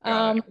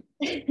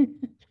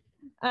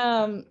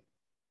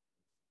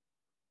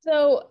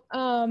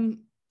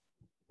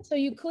 So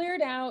you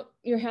cleared out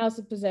your house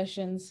of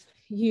possessions.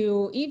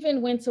 You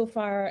even went so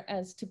far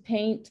as to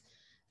paint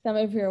some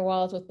of your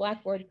walls with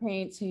blackboard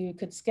paint so you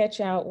could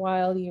sketch out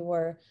while you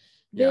were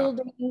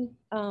building.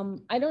 Yeah.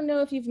 I don't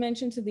know if you've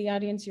mentioned to the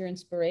audience your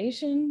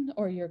inspiration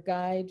or your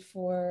guide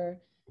for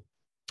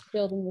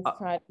building this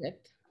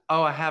project.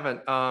 Oh, I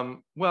haven't.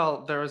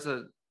 Well, there was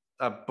a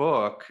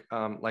book,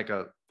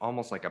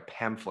 almost like a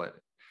pamphlet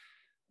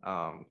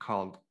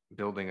called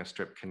Building a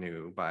Strip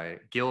Canoe by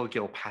Gil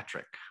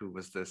Gilpatrick, who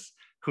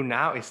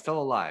now he's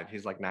still alive.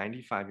 He's like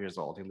 95 years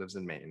old. He lives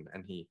in Maine,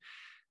 and he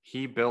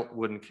he built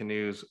wooden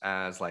canoes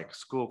as like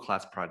school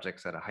class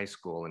projects at a high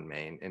school in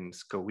Maine, in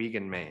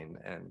Skowhegan, Maine.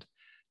 And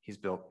he's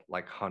built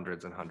like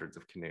hundreds and hundreds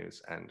of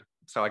canoes. And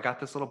so I got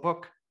this little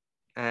book,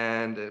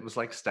 and it was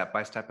like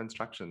step-by-step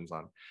instructions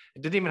on,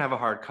 it didn't even have a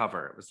hard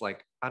cover. It was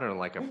like, I don't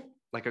know,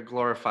 like a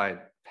glorified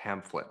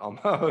pamphlet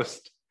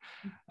almost.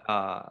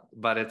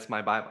 But it's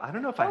my Bible. I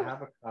don't know if I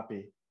have a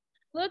copy.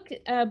 Look,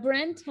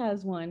 Brent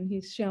has one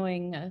he's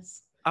showing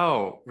us.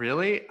 Oh,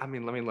 really? I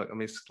mean, let me look. Let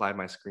me slide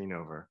my screen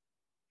over.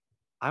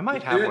 I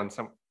might You have do it? one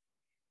some.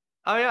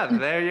 Oh yeah,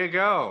 there you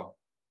go.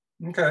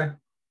 Okay.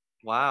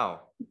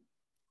 Wow.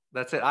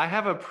 That's it. I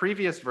have a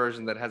previous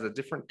version that has a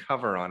different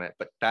cover on it,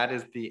 but that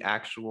is the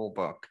actual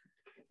book.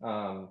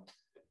 I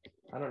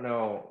don't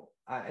know.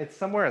 It's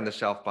somewhere on the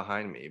shelf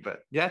behind me,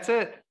 but that's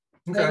it.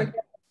 Okay.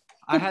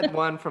 I had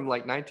one from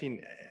like I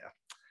think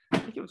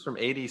it was from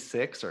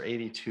 86 or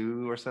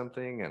 82 or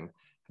something, and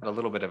had a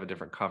little bit of a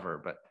different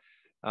cover, but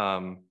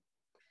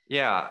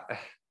yeah,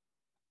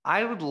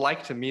 I would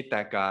like to meet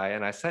that guy,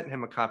 and I sent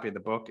him a copy of the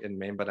book in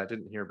Maine, but I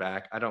didn't hear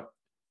back. I don't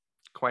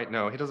quite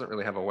know. He doesn't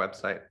really have a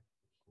website.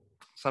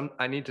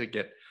 I need to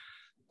get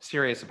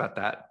serious about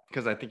that,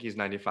 because I think he's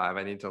 95.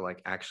 I need to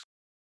like actually.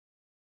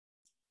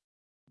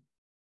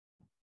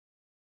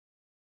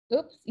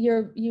 Oops,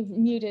 you've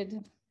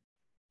muted.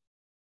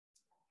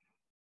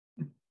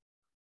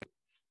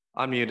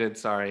 Unmuted,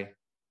 sorry.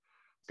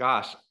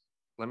 Gosh,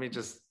 let me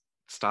just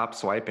stop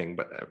swiping,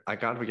 but I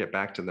got to get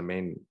back to the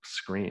main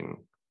screen.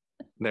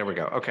 There we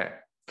go. Okay.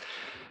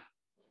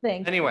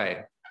 Thanks.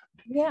 Anyway.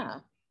 Yeah.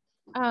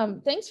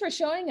 Thanks for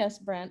showing us,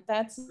 Brent.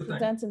 That's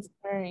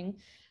inspiring.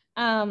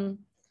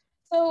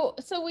 So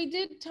we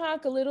did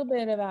talk a little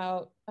bit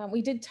about,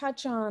 we did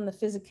touch on the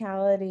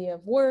physicality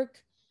of work,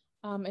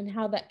 and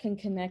how that can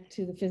connect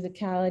to the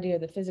physicality or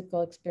the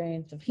physical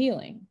experience of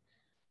healing.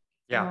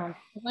 Yeah. I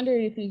wonder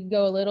if you could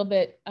go a little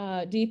bit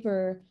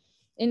deeper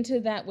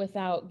into that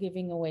without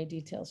giving away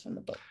details from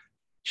the book.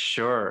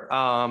 Sure.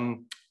 I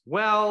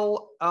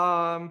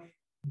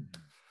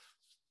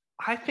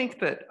think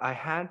that I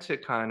had to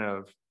kind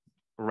of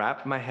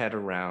wrap my head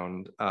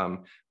around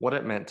what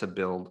it meant to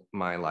build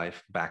my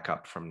life back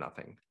up from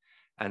nothing.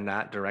 And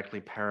that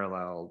directly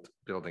paralleled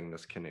building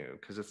this canoe,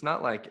 because it's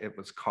not like it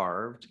was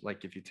carved.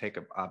 Like if you take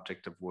an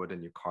object of wood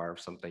and you carve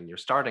something, you're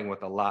starting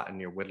with a lot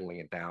and you're whittling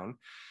it down.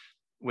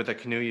 With a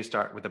canoe, you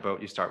start with a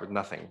boat, you start with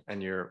nothing,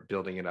 and you're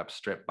building it up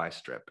strip by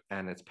strip.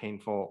 And it's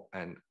painful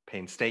and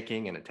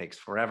painstaking, and it takes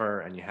forever,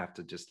 and you have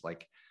to just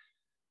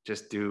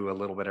do a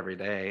little bit every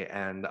day.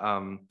 And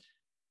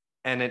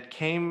it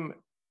came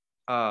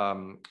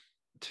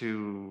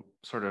to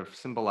sort of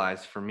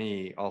symbolize for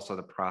me also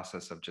the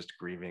process of just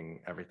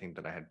grieving everything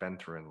that I had been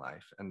through in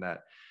life. And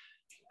that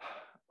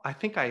I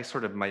think I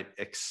sort of might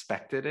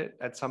expected it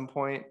at some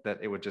point, that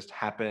it would just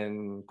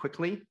happen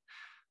quickly.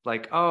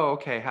 Like, oh,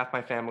 okay, half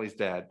my family's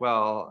dead.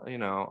 Well,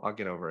 I'll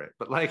get over it.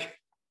 But like,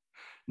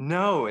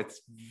 no, it's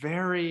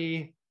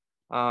very,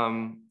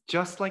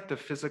 just like the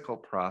physical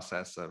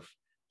process of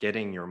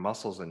getting your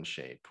muscles in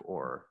shape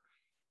or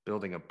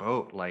building a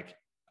boat. Like,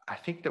 I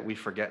think that we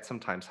forget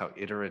sometimes how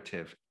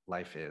iterative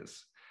life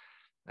is.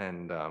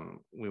 And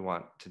we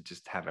want to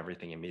just have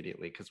everything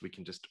immediately, because we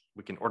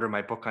can order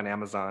my book on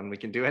Amazon. We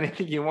can do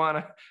anything you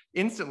want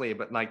instantly,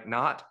 but like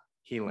not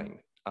healing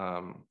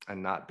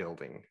and not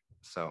building.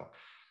 So,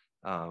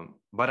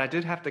 but I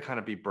did have to kind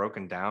of be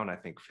broken down, I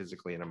think,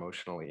 physically and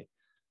emotionally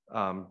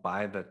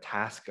by the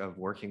task of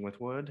working with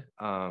wood.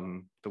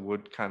 The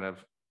wood kind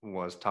of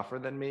was tougher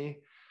than me,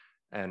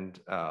 and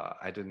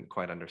I didn't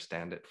quite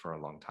understand it for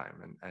a long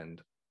time,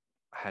 and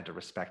I had to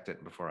respect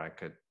it before I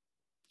could,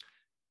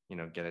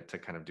 get it to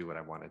kind of do what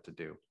I wanted to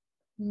do.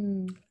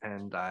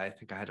 And I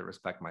think I had to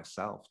respect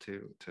myself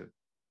too, to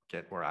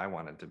get where I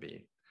wanted to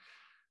be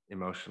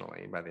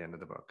emotionally by the end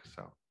of the book.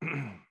 So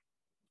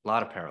a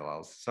lot of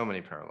parallels, so many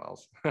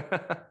parallels.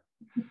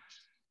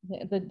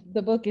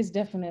 The book is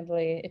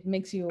definitely, it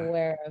makes you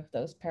aware of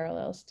those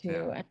parallels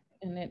too. Yeah.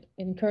 And it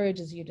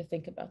encourages you to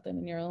think about them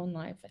in your own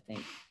life, I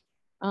think.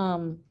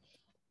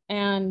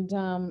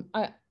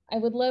 I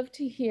would love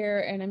to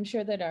hear, and I'm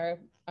sure that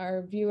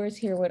our viewers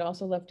here would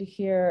also love to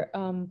hear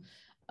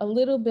a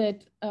little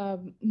bit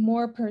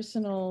more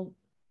personal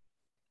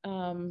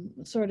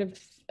sort of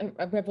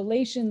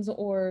revelations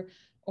or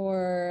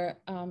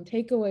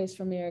takeaways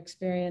from your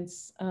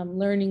experience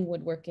learning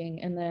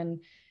woodworking, and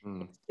then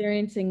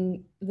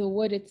experiencing the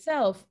wood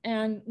itself,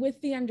 and with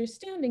the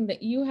understanding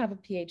that you have a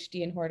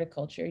PhD in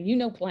horticulture,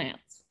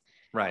 plants.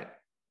 Right.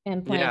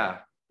 And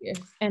plants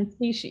and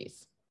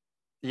species.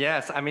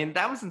 Yes, I mean,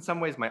 that was in some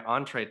ways my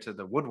entree to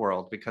the wood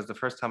world, because the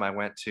first time I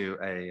went to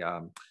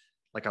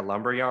a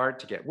lumber yard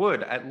to get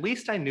wood, at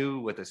least I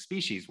knew what the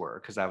species were,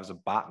 because I was a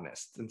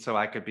botanist. And so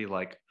I could be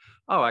like,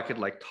 oh, I could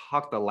like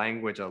talk the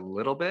language a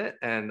little bit.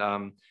 And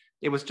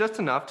it was just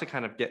enough to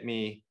kind of get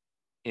me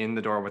in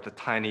the door with a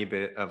tiny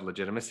bit of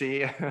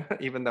legitimacy,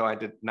 even though I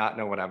did not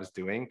know what I was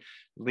doing.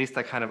 At least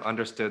I kind of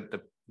understood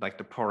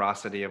the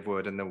porosity of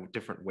wood and the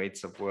different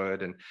weights of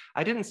wood. And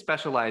I didn't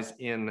specialize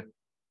in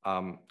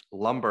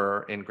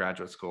lumber in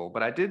graduate school,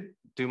 but I did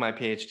do my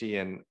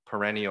PhD in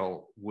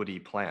perennial woody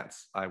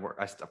plants. I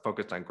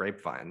focused on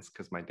grapevines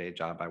because my day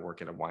job, I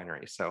work at a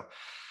winery. So,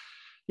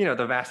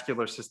 the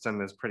vascular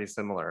system is pretty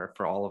similar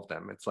for all of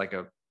them. It's like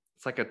a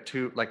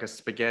tube, like a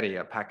spaghetti,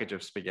 a package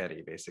of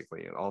spaghetti,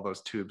 basically, and all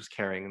those tubes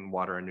carrying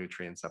water and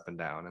nutrients up and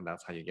down, and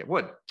that's how you get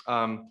wood.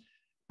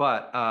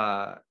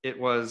 But it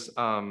was,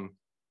 for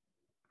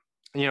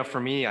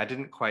me, I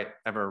didn't quite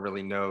ever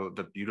really know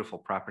the beautiful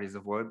properties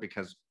of wood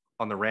because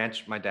on the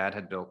ranch, my dad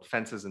had built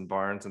fences and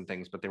barns and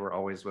things, but they were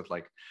always with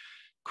like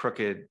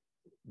crooked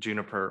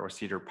juniper or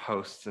cedar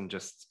posts and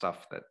just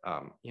stuff that,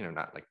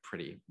 not like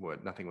pretty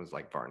wood. Nothing was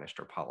like varnished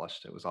or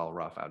polished. It was all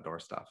rough outdoor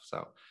stuff.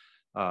 So,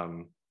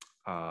 um,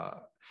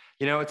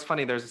 it's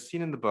funny. There's a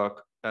scene in the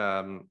book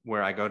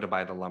where I go to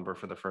buy the lumber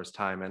for the first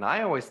time. And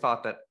I always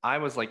thought that I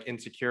was like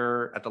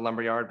insecure at the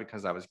lumber yard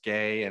because I was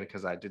gay and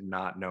because I did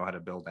not know how to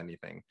build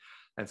anything.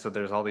 And so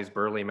there's all these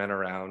burly men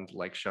around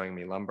like showing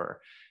me lumber.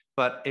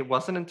 But it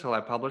wasn't until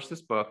I published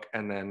this book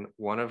and then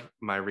one of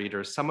my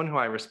readers, someone who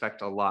I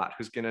respect a lot,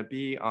 who's going to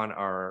be on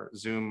our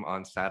Zoom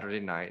on Saturday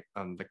night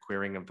on the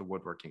queering of the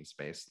woodworking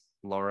space,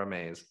 Laura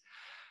Mays,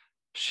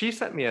 she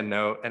sent me a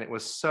note and it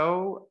was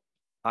so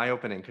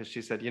eye-opening because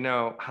she said,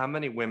 how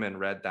many women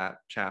read that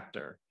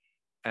chapter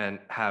and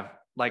have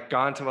like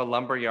gone to a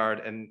lumber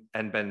yard and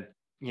been,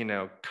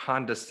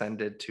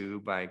 condescended to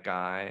by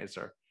guys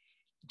or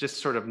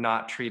just sort of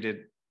not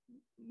treated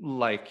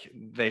like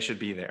they should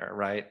be there,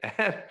 right?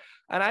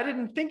 And I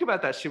didn't think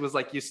about that. She was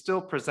like, you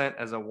still present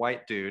as a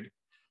white dude.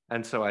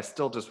 And so I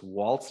still just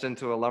waltzed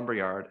into a lumber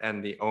yard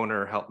and the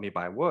owner helped me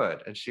buy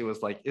wood. And she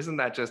was like, isn't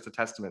that just a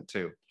testament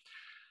to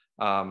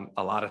a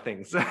lot of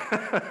things?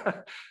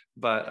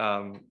 But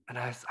and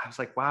I was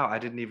like, wow,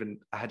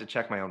 I had to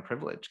check my own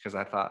privilege because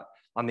I thought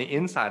on the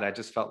inside, I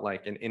just felt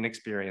like an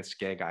inexperienced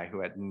gay guy who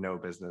had no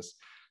business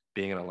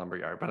being in a lumber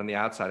yard. But on the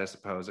outside, I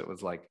suppose it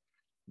was like,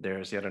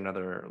 there's yet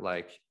another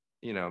like,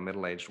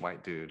 middle-aged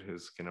white dude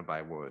who's going to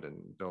buy wood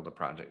and build a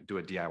project, do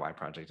a DIY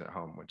project at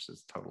home, which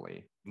is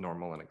totally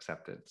normal and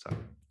accepted. So,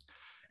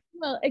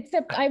 Well,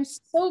 except I'm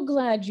so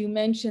glad you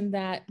mentioned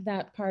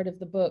that part of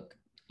the book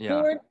yeah.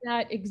 for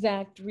that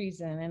exact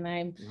reason.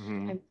 And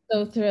Mhm. I'm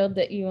so thrilled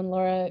that you and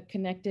Laura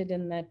connected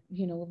and that,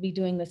 we'll be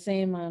doing the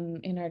same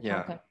in our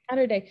talk Yeah. on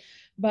Saturday.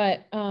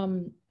 But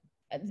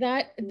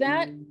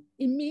that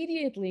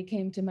immediately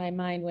came to my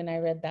mind when I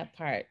read that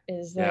part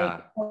is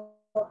like, Yeah.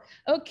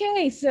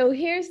 okay, so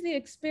here's the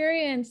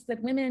experience that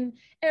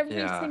every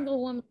Yeah.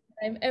 single woman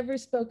I've ever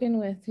spoken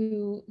with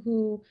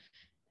who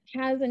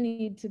has a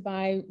need to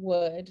buy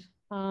wood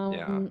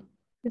Yeah.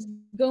 is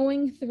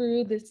going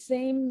through the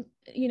same,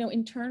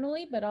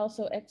 internally, but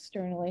also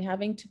externally,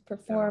 having to Yeah.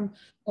 perform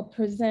or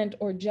present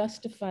or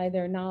justify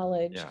their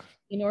knowledge Yeah.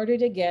 in order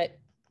to get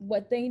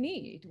what they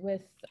need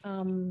with,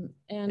 and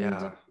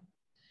Yeah.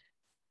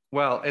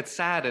 Well, it's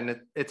sad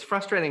and it's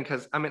frustrating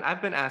because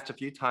I've been asked a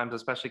few times,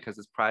 especially because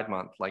it's Pride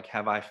Month, like,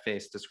 have I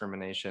faced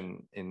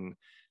discrimination in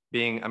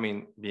being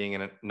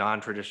in a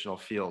non-traditional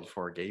field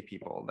for gay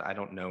people? I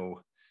don't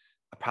know.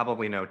 I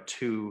probably know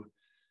two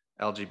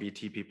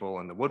LGBT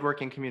people in the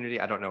woodworking community.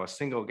 I don't know a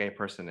single gay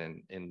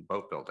person in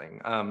boat building.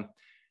 And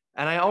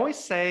I always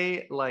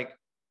say like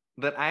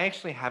that I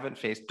actually haven't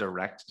faced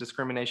direct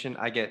discrimination.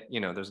 I get,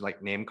 there's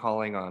like name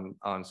calling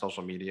on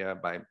social media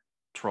by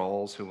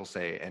trolls who will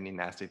say any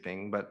nasty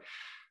thing. But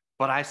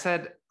I've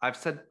said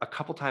a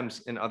couple times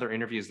in other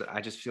interviews that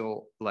I just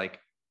feel like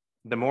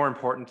the more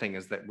important thing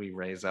is that we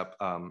raise up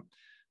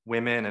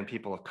women and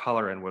people of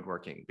color in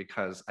woodworking,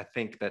 because I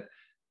think that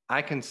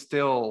I can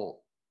still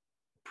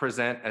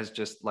present as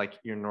just like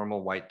your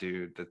normal white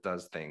dude that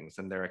does things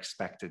and they're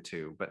expected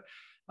to. But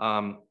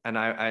and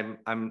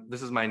I'm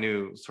this is my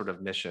new sort of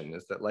mission,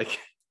 is that like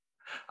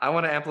I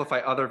want to amplify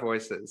other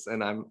voices,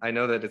 and I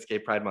know that it's Gay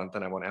Pride Month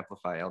and I want to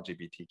amplify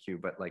LGBTQ,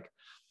 but like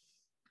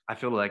I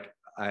feel like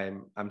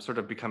I'm sort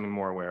of becoming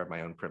more aware of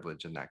my own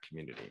privilege in that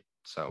community.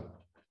 So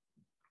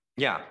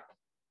yeah,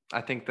 I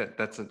think that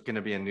that's going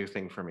to be a new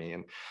thing for me.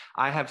 And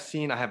I have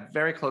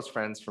very close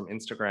friends from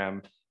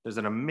Instagram. There's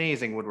an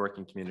amazing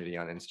woodworking community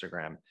on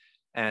Instagram.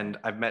 And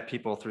I've met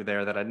people through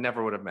there that I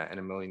never would have met in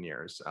a million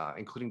years,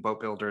 including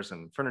boat builders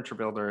and furniture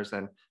builders.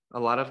 And a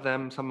lot of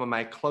them, some of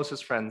my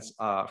closest friends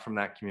from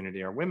that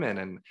community are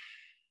women.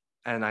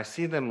 And I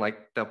see them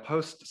like they'll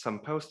post some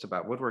post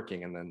about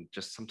woodworking, and then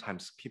just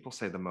sometimes people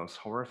say the most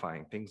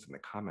horrifying things in the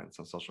comments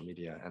on social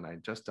media, and I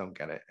just don't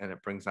get it. And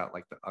it brings out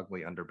like the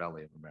ugly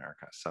underbelly of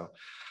America. So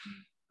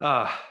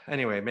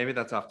anyway, maybe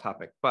that's off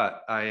topic,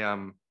 but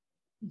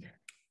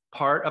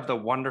part of the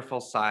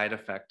wonderful side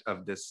effect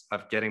of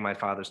getting my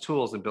father's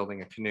tools and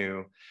building a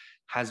canoe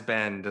has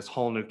been this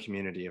whole new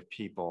community of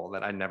people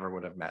that I never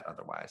would have met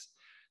otherwise.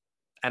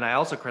 And I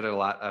also credit a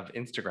lot of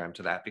Instagram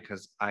to that,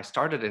 because I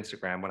started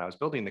Instagram when I was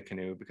building the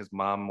canoe because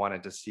mom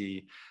wanted to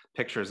see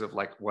pictures of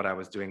like what I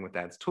was doing with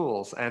dad's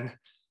tools. And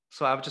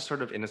so I was just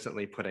sort of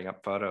innocently putting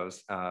up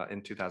photos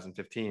in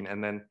 2015.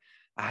 And then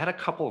I had a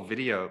couple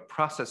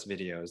process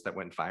videos that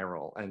went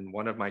viral, and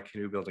one of my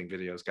canoe building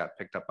videos got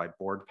picked up by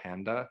Board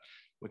Panda,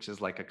 which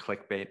is like a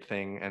clickbait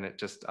thing, and it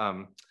just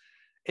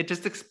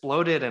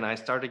exploded, and I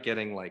started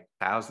getting like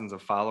thousands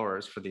of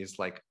followers for these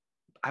like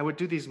I would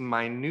do these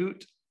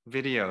minute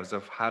videos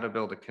of how to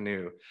build a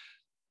canoe.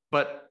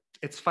 But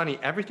it's funny,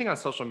 everything on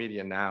social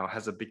media now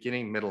has a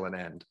beginning, middle, and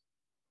end.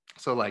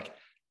 So like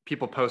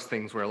people post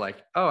things where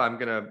like, oh, I'm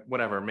gonna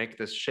whatever make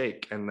this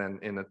shake, and then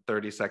in a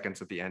 30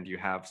 seconds at the end you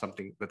have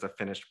something that's a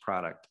finished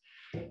product.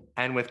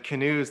 And with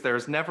canoes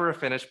there's never a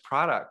finished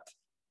product,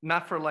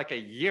 not for like a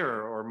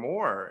year or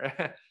more.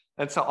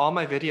 And so all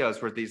my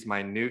videos were these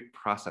minute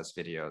process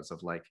videos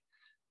of like,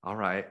 all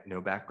right, no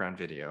background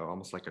video,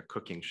 almost like a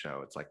cooking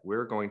show. It's like,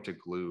 we're going to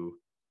glue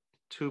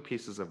two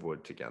pieces of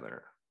wood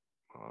together.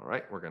 All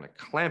right, we're going to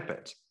clamp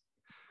it.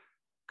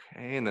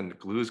 Okay, and then the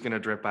glue is going to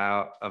drip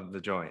out of the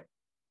joint.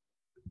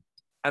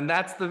 And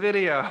that's the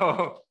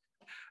video.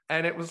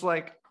 And it was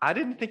like, I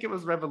didn't think it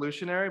was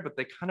revolutionary, but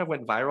they kind of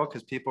went viral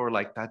because people were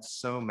like, that's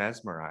so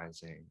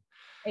mesmerizing.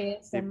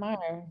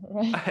 ASMR,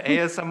 right?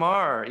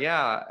 ASMR,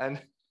 yeah.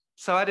 And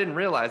so I didn't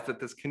realize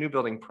that this canoe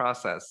building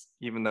process,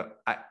 even though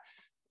I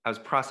was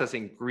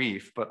processing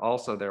grief, but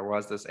also there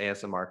was this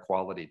ASMR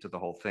quality to the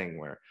whole thing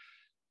where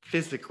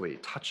physically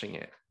touching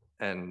it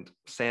and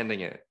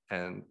sanding it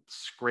and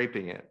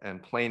scraping it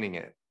and planing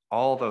it,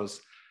 all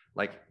those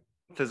like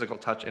physical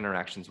touch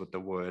interactions with the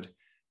wood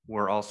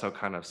were also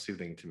kind of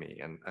soothing to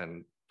me,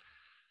 and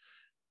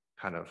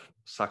kind of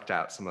sucked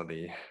out some of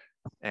the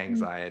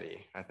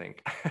anxiety, I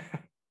think. Well,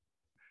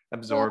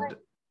 Absorbed.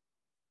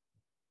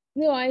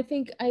 no, I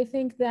think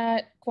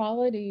that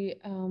quality,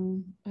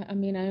 I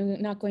mean,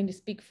 I'm not going to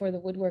speak for the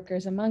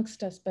woodworkers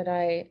amongst us, but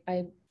I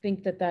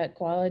think that that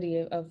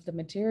quality of the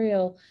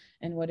material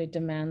and what it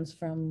demands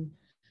from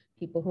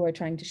people who are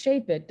trying to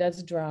shape it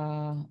does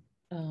draw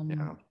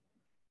Yeah.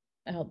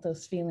 out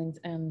those feelings,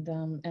 and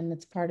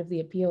it's part of the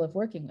appeal of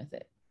working with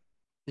it.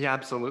 Yeah,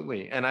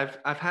 absolutely. And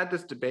I've had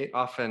this debate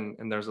often,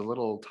 and there's a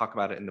little talk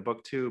about it in the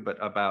book too, but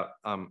about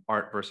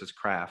art versus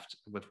craft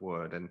with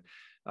wood. And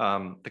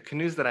the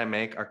canoes that I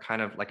make are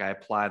kind of like I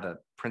apply the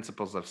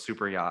principles of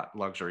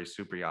luxury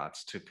super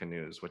yachts to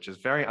canoes, which is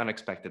very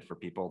unexpected for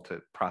people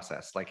to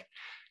process. Like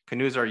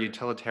canoes are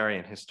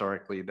utilitarian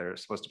historically; they're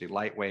supposed to be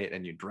lightweight,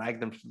 and you drag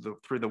them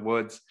through the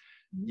woods.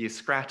 You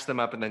scratch them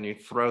up, and then you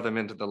throw them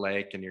into the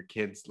lake, and your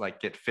kids like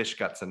get fish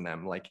guts in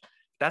them. Like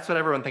that's what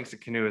everyone thinks a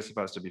canoe is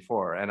supposed to be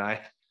for.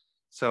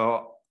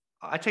 So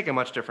I take a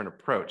much different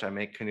approach. I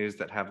make canoes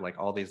that have like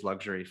all these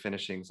luxury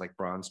finishings, like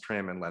bronze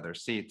trim and leather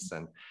seats.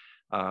 And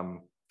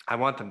um, I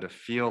want them to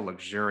feel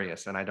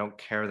luxurious. And I don't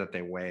care that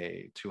they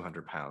weigh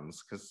 200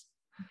 pounds, because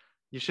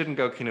you shouldn't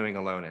go canoeing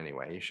alone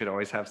anyway. You should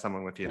always have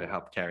someone with you to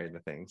help carry the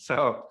thing.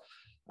 So,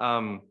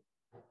 um,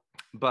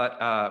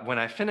 but when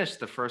I finished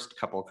the first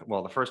couple,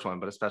 well, the first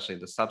one, but especially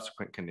the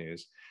subsequent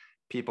canoes,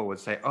 people would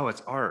say, oh,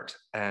 it's art.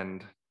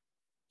 And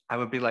I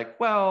would be like,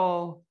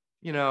 well,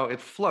 it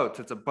floats,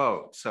 it's a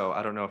boat. So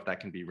I don't know if that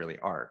can be really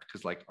art,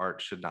 because like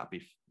art should not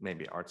be,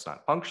 maybe art's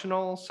not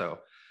functional. So,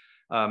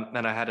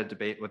 and I had a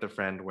debate with a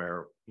friend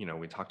where,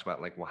 we talked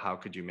about like, well, how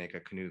could you make a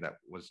canoe that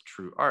was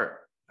true art?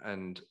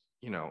 And,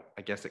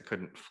 I guess it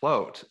couldn't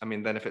float. I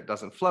mean, then if it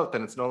doesn't float,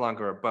 then it's no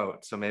longer a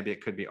boat. So maybe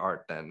it could be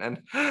art then.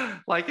 And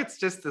like, it's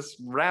just this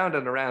round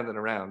and around and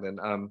around.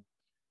 And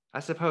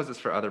I suppose it's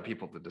for other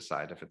people to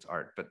decide if it's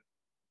art, but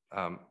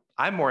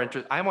I'm more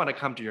interested. I want to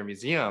come to your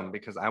museum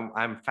because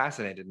I'm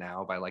fascinated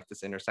now by like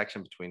this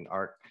intersection between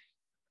art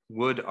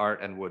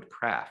and wood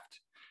craft,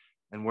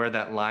 and where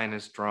that line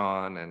is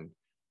drawn, and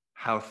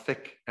how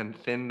thick and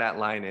thin that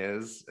line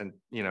is, and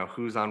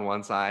who's on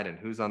one side and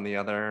who's on the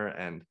other,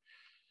 and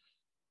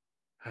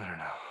I don't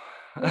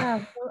know.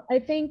 Yeah, well, I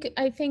think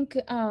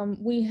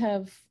we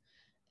have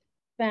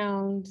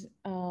found,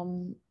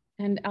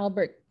 and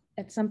Albert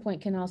at some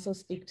point can also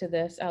speak to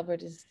this.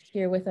 Albert is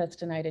here with us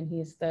tonight, and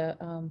he's the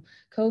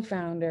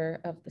co-founder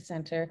of the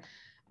center.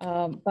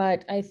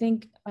 But I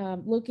think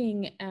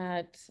looking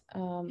at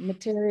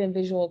material and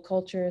visual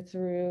culture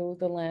through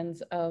the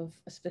lens of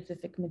a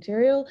specific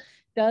material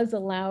does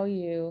allow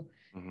you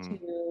Mhm.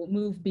 to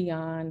move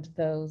beyond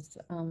those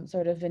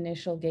sort of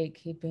initial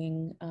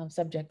gatekeeping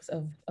subjects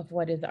of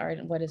what is art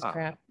and what is Ah,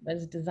 craft, what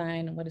is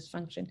design and what is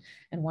function,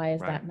 and why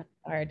is right, that not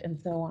art, and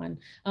so on.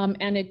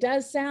 And it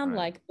does sound right.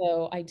 like,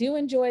 though, I do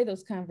enjoy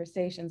those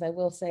conversations, I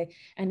will say,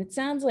 and it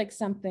sounds like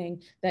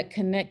something that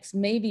connects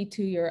maybe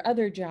to your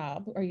other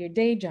job or your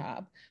day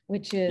job,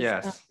 which is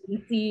Yes. the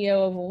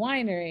CEO of a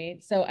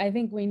winery. So I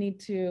think we need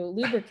to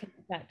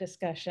lubricate that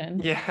discussion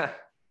Yeah.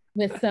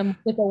 with a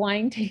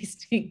wine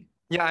tasting.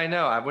 Yeah, I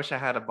know. I wish I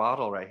had a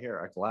bottle right here,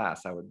 a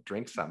glass. I would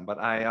drink some. But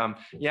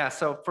yeah,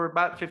 so for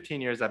about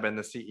 15 years, I've been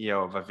the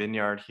CEO of a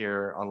vineyard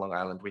here on Long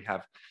Island. We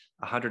have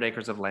 100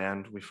 acres of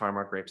land. We farm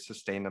our grapes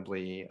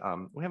sustainably.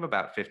 We have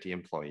about 50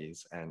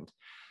 employees, and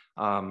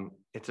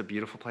it's a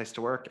beautiful place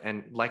to work.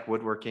 And like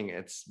woodworking,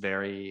 it's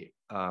very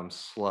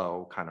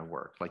slow kind of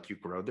work. Like you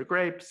grow the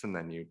grapes, and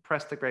then you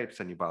press the grapes,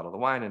 and you bottle the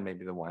wine, and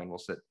maybe the wine will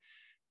sit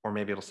or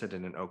maybe it'll sit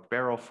in an oak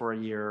barrel for a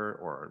year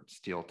or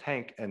steel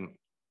tank. And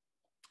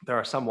there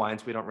are some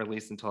wines we don't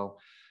release until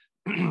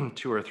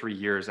 2 or 3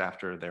 years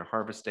after their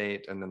harvest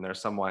date. And then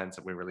there's some wines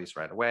that we release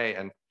right away.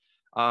 And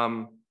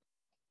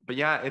but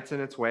yeah, it's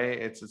in its way,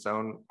 it's its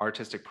own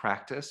artistic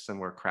practice, and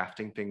we're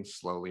crafting things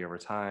slowly over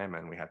time,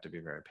 and we have to be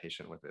very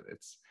patient with it.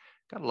 It's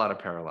got a lot of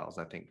parallels,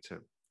 I think,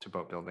 to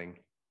boat building.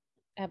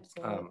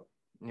 Absolutely.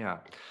 Yeah,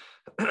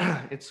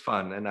 it's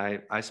fun, and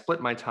I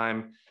split my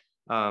time.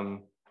 Although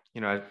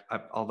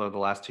the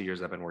last 2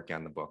 years I've been working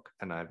on the book,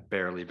 and I've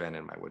barely been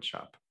in my wood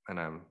shop, and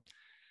I'm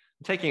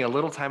taking a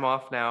little time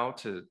off now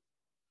to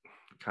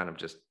kind of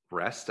just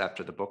rest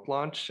after the book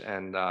launch,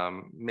 and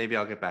maybe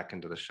I'll get back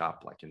into the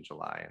shop like in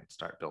July and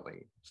start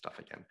building stuff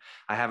again.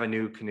 I have a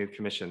new canoe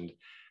commissioned.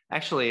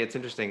 Actually, it's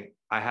interesting.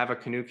 I have a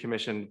canoe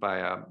commissioned by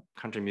a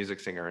country music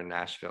singer in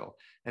Nashville.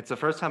 It's the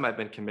first time I've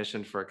been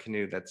commissioned for a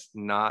canoe that's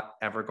not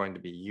ever going to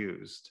be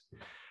used.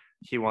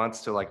 He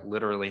wants to like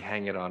literally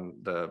hang it on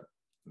the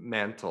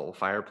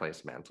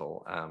fireplace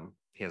mantle.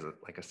 He has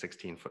like a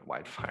 16-foot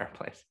wide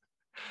fireplace.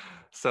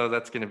 So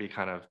that's going to be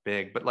kind of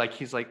big, but like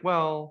he's like,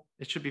 well,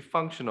 it should be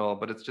functional,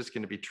 but it's just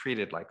going to be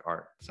treated like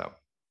art. So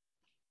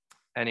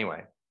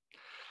anyway,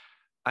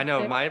 I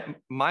know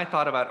my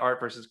thought about art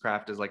versus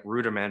craft is like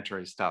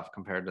rudimentary stuff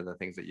compared to the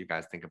things that you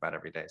guys think about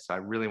every day. So I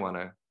really want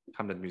to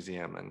come to the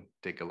museum and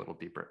dig a little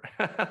deeper.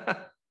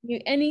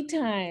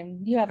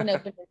 Anytime you have an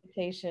open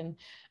invitation.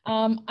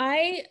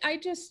 I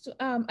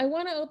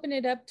want to open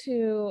it up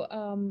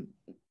to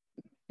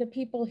the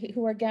people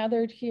who are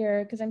gathered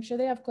here, because I'm sure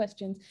they have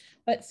questions,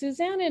 but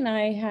Suzanne and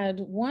I had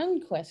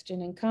one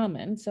question in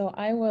common. So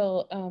I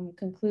will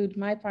conclude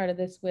my part of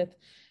this with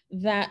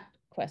that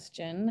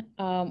question,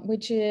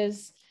 which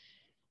is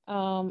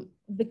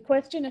the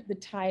question of the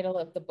title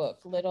of the book,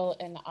 Little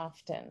and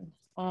Often.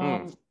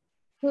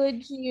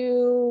 Could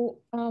you,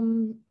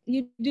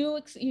 you do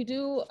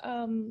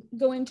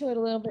go into it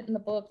a little bit in the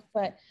book,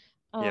 but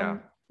yeah.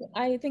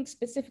 I think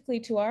specifically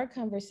to our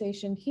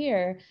conversation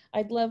here,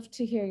 I'd love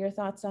to hear your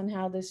thoughts on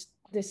how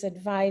this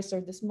advice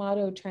or this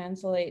motto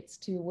translates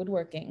to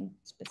woodworking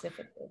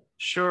specifically.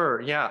 Sure.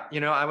 Yeah.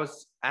 I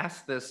was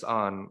asked this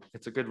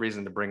it's a good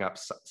reason to bring up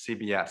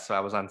CBS. So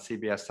I was on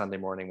CBS Sunday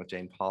Morning with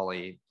Jane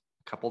Pauley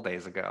a couple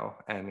days ago,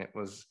 and it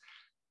was,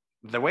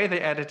 the way they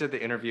edited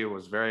the interview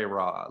was very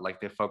raw. Like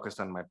they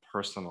focused on my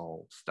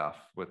personal stuff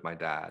with my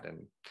dad,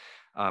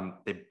 and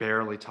they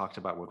barely talked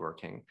about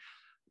woodworking.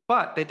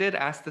 But they did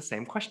ask the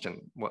same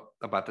question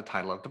about the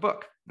title of the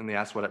book, and they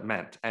asked what it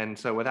meant. And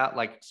so without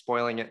like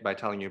spoiling it by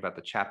telling you about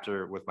the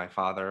chapter with my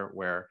father,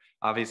 where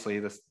obviously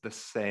this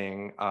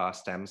saying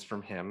stems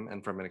from him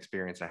and from an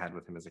experience I had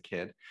with him as a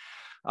kid.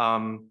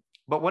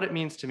 But what it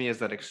means to me is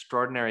that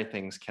extraordinary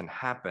things can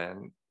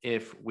happen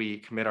if we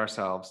commit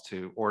ourselves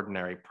to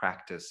ordinary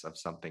practice of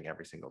something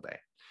every single day.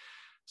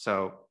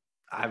 So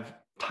I've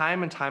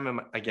time and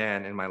time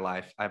again in my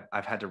life,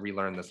 I've had to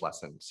relearn this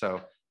lesson. So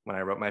when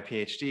I wrote my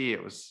PhD,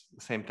 it was the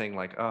same thing,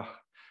 like, oh,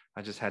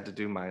 I just had to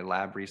do my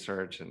lab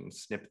research and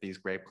snip these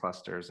grape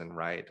clusters and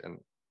write. And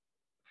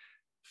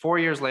 4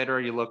 years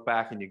later, you look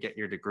back and you get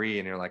your degree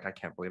and you're like, I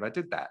can't believe I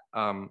did that.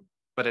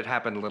 But it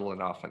happened little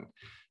and often.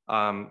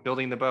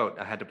 Building the boat,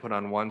 I had to put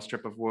on one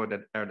strip of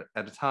wood at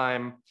a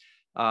time,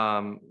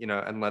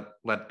 and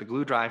let the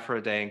glue dry for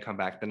a day and come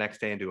back the next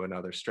day and do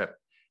another strip.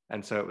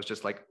 And so it was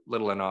just like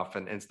little and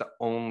often. And it's the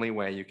only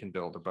way you can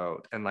build a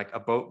boat. And like a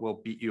boat will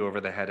beat you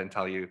over the head and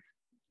tell you,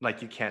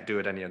 like, you can't do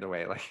it any other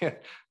way.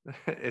 Like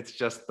it's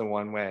just the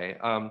one way.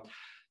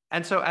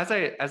 And so as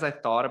I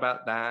thought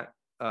about that,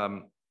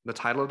 the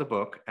title of the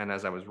book, and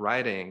as I was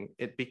writing,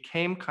 it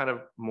became kind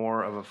of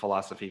more of a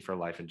philosophy for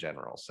life in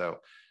general. So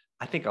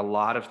I think a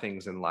lot of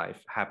things in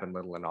life happen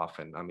little and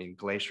often. I mean,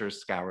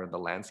 glaciers scour the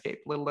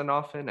landscape little and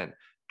often, and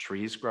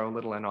trees grow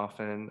little and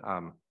often.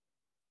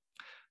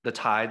 The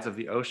tides of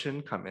the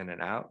ocean come in and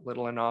out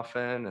little and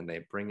often, and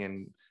they bring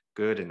in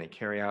good and they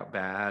carry out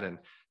bad. And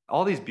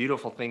all these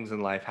beautiful things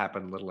in life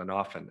happen little and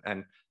often.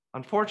 And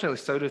unfortunately,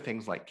 so do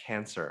things like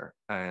cancer.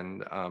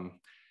 And,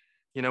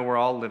 we're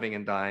all living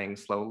and dying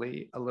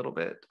slowly a little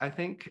bit, I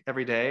think,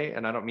 every day.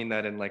 And I don't mean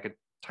that in like a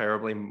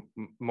terribly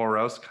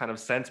morose kind of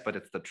sense, but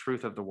it's the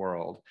truth of the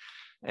world.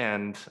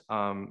 And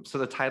so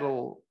the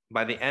title,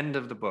 by the end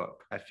of the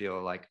book, I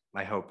feel like,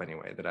 I hope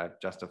anyway, that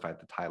I've justified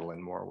the title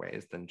in more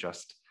ways than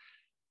just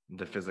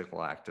the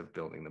physical act of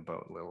building the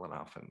boat little and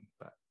often.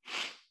 But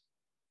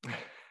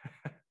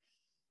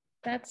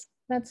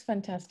That's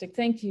fantastic.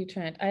 Thank you,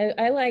 Trent.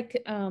 I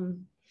like,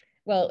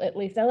 well, at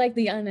least I like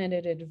the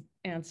unedited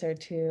answer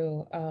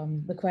to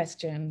the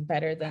question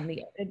better than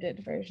the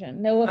edited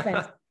version. No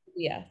offense.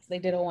 Yes, they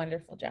did a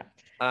wonderful job.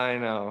 I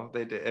know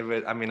they did.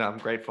 I'm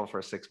grateful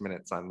for 6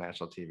 minutes on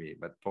national TV,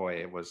 but boy,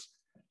 it was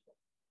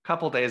a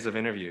couple days of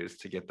interviews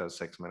to get those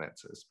 6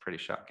 minutes. Is pretty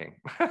shocking.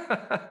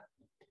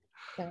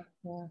 Yeah.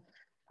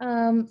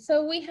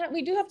 So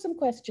we do have some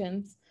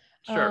questions.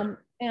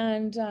 Sure.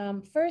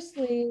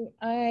 Firstly,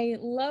 I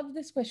love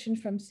this question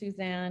from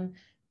Suzanne,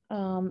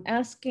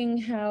 asking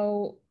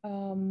how,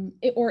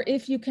 or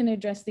if you can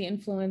address the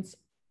influence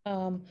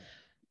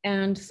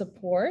and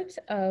support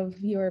of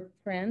your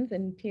friends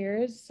and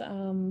peers.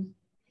 And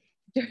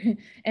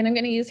I'm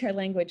going to use her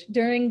language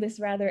during this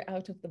rather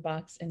out of the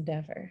box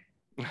endeavor.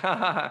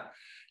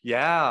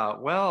 Yeah,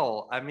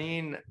 well, I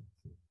mean,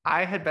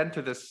 I had been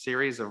through this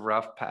series of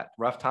rough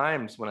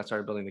times when I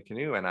started building the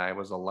canoe, and I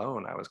was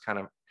alone. I was kind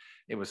of,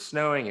 it was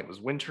snowing, it was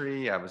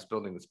wintry. I was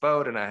building this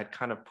boat, and I had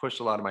kind of pushed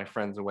a lot of my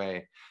friends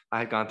away. I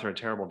had gone through a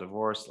terrible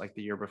divorce like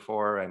the year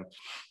before, and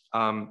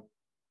um,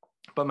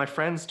 but my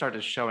friends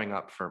started showing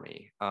up for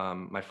me.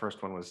 My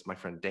first one was my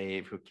friend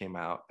Dave, who came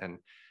out and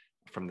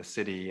from the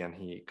city, and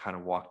he kind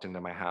of walked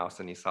into my house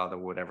and he saw the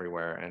wood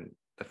everywhere, and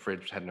the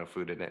fridge had no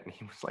food in it, and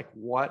he was like,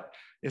 "What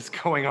is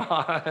going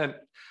on?"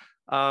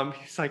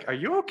 He's like, "Are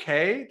you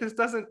okay?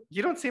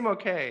 You don't seem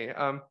okay."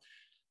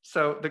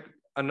 So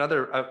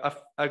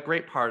a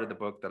great part of the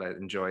book that I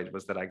enjoyed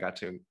was that I got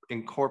to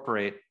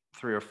incorporate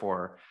 3 or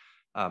 4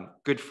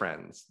 good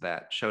friends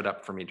that showed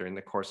up for me during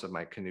the course of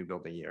my canoe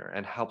building year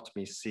and helped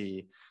me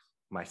see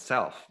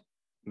myself.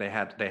 They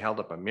held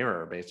up a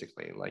mirror,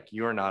 basically, like,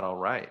 "You're not all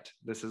right.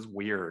 This is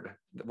weird.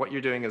 What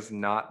you're doing is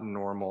not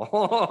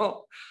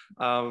normal."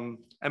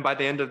 And by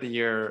the end of the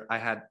year,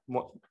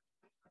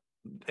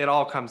 it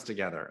all comes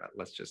together,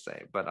 let's just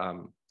say. But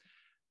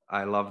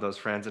I love those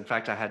friends. In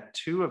fact, I had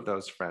 2 of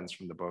those friends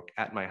from the book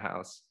at my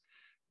house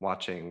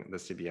watching the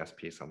CBS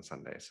piece on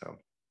Sunday. So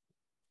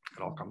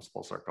it all comes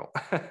full circle.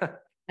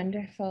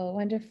 Wonderful,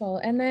 wonderful.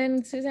 And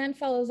then Suzanne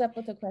follows up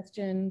with a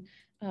question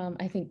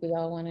I think we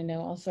all want to know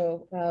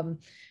also.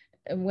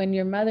 When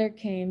your mother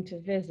came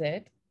to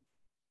visit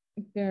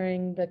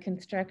during the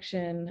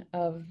construction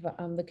of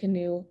the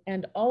canoe,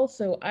 and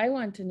also I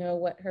want to know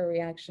what her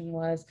reaction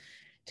was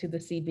to the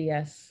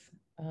CBS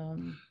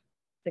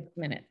 6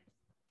 minute.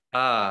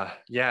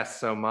 Yes.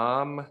 So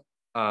mom,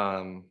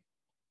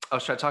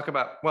 should I talk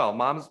about, well,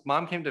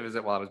 mom came to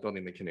visit while I was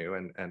building the canoe,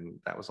 and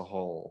that was a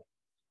whole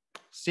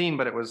scene,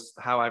 but it was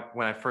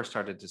when I first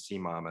started to see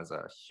mom as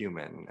a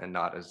human, and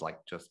not as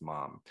like just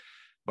mom,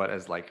 but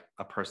as like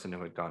a person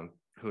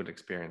who had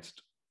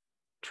experienced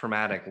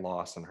traumatic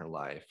loss in her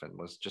life and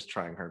was just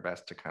trying her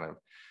best to kind of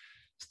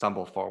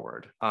stumble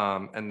forward.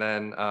 And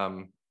then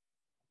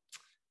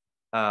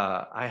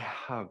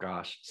oh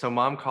gosh. So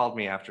mom called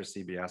me after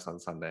CBS on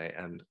Sunday,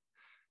 and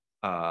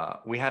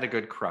we had a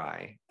good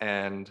cry.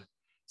 And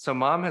so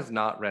mom has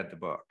not read the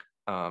book.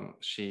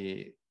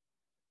 She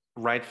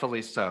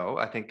rightfully so,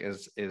 I think,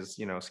 is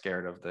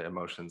scared of the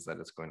emotions that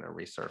it's going to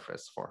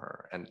resurface for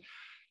her. And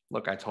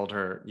look, I told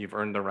her, "You've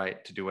earned the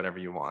right to do whatever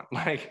you want."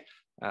 Like,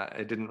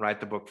 I didn't write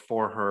the book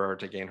for her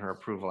to gain her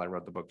approval. I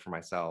wrote the book for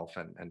myself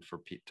and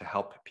to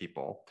help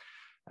people.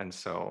 And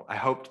so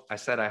I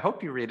said, "I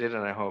hope you read it,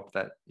 and I hope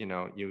that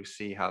you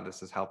see how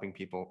this is helping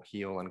people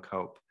heal and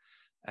cope."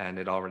 And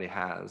it already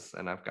has.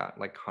 And I've got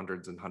like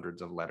hundreds and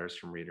hundreds of letters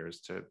from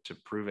readers to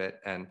prove it.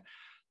 And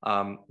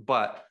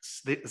but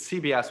the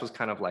CBS was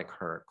kind of like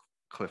her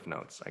cliff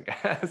notes, I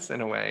guess,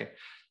 in a way.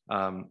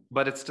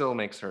 But it still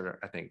makes her,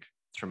 I think,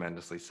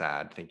 tremendously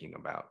sad thinking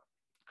about,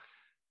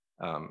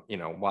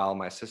 while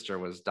my sister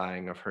was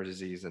dying of her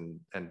disease and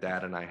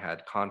dad and I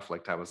had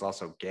conflict, I was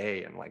also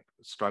gay and like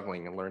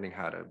struggling and learning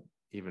how to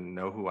even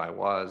know who I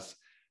was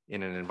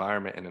in an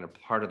environment and in a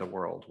part of the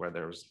world where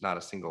there was not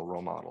a single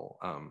role model.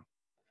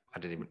 I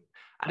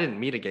didn't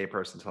meet a gay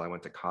person until I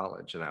went to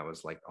college, and I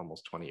was like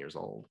almost 20 years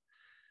old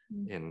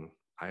in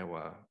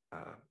Iowa.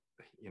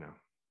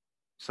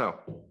 So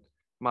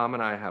mom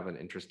and I have an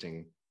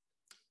interesting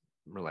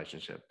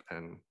relationship,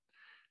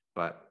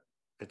 but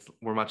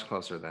we're much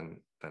closer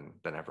than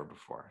ever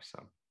before. So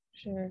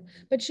Sure.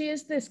 But she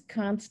is this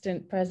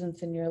constant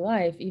presence in your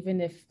life,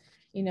 even if,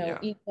 yeah.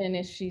 even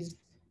if she's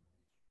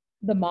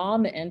the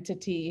mom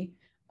entity.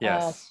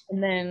 Yes.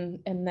 And then,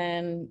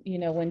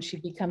 when she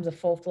becomes a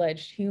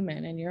full-fledged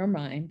human in your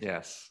mind.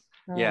 Yes.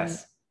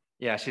 Yes.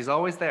 Yeah, she's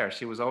always there.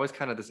 She was always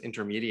kind of this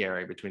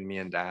intermediary between me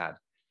and dad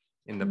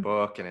in the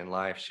book and in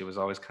life. She was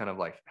always kind of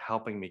like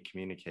helping me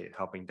communicate,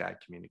 helping dad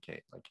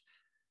communicate. Like,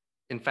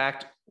 in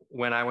fact,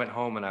 when I went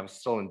home and I was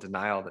still in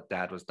denial that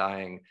dad was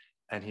dying,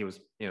 and he was,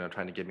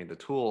 trying to give me the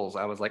tools,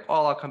 I was like,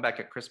 "Oh, I'll come back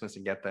at Christmas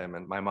and get them."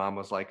 And my mom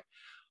was like,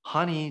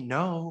 "Honey,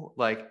 no,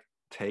 like,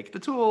 take the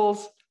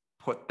tools,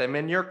 put them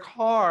in your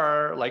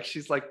car." Like,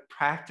 she's like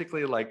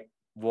practically like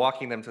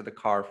walking them to the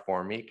car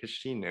for me, because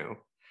she knew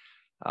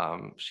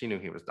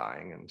he was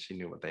dying, and she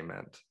knew what they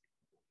meant,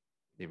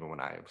 even when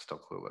I was still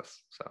clueless.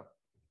 So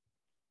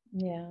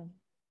Yeah.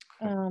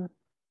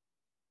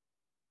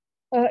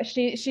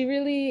 She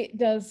really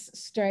does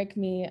strike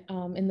me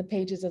in the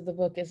pages of the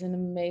book as an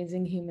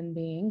amazing human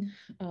being.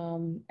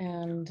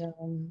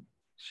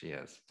 she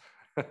is.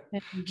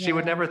 And She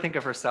would never think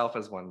of herself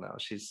as one, though.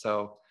 She's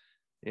so,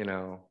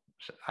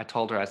 I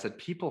told her, I said,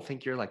 "People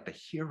think you're like the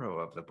hero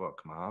of the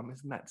book, Mom.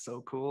 Isn't that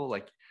so cool?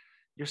 Like,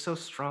 you're so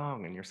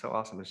strong and you're so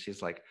awesome." And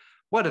she's like,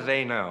 "What do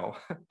they know?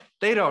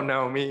 They don't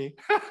know me."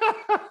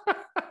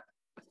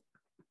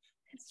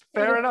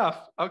 Fair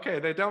enough. Okay,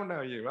 they don't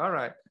know you. All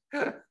right.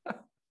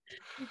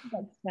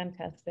 That's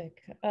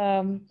fantastic.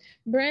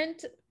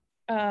 Brent,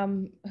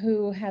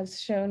 who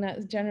has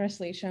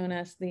generously shown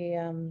us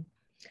the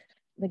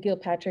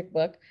Gilpatrick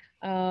book,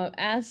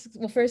 asks,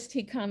 well, first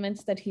he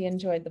comments that he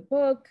enjoyed the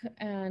book,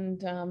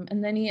 and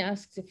then he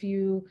asks if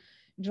you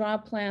draw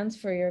plans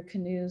for your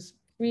canoes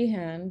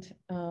freehand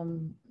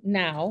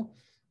now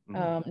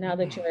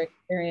that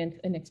you're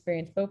an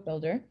experienced boat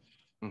builder,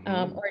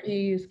 or do you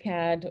use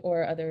CAD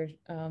or other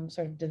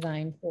sort of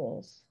design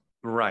tools?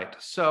 Right.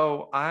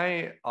 So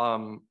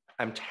I'm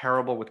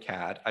terrible with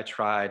CAD. I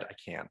tried, I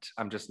can't.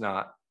 I'm just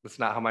not, that's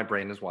not how my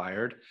brain is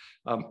wired.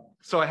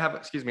 So I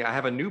have, I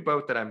have a new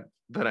boat that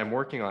I'm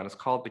working on. It's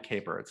called the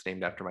Caper. It's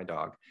named after my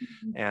dog.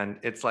 And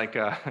it's like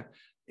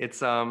it's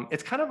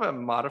kind of a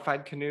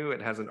modified canoe.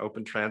 It has an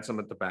open transom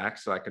at the back,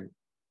 so I can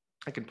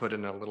put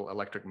in a little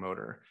electric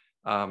motor.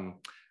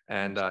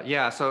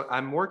 Yeah, so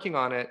I'm working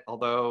on it,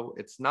 although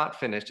it's not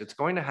finished. It's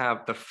going to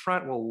have, the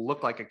front will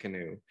look like a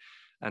canoe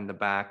and the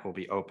back will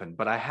be open.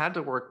 But I had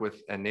to work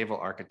with a naval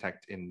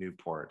architect in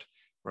Newport,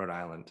 Rhode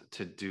Island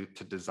to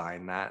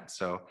design that.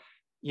 So,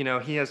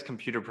 he has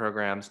computer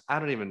programs. I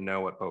don't even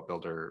know what boat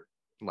builder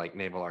like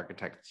naval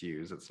architects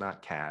use. It's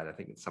not CAD. I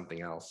think it's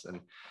something else.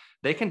 And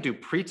they can do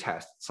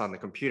pre-tests on the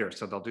computer.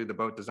 So they'll do the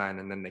boat design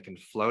and then they can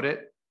float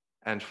it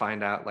and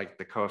find out like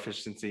the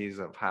coefficiencies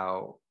of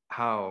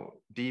how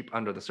deep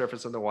under the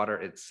surface of the water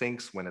it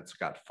sinks when it's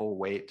got full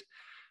weight,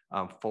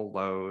 full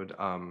load,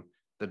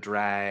 the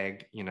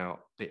drag,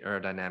 the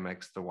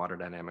aerodynamics, the water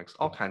dynamics,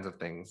 all kinds of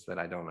things that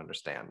I don't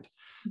understand.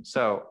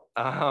 So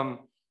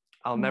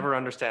I'll never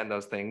understand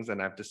those things.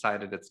 And I've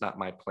decided it's not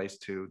my place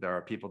to. There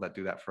are people that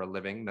do that for a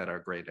living that are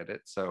great at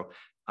it. So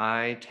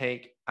I've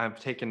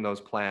taken those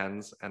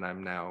plans and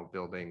I'm now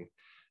building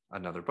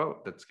another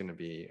boat that's going to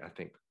be, I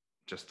think,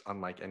 just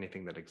unlike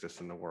anything that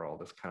exists in the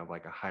world. It's kind of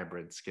like a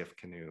hybrid skiff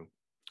canoe.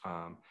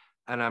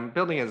 And I'm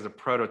building it as a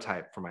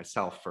prototype for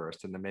myself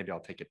first, and then maybe I'll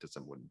take it to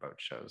some wooden boat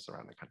shows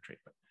around the country,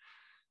 but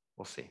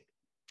we'll see.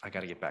 I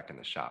got to get back in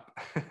the shop.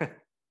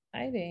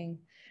 Exciting.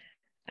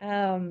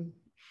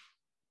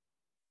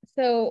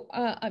 So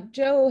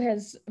Joe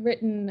has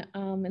written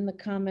in the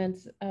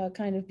comments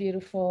kind of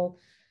beautiful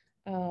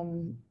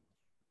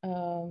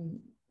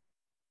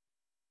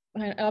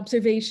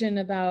observation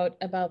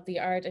about the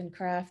art and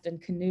craft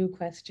and canoe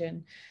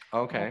question.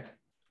 Okay.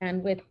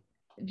 And with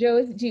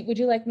Joe, would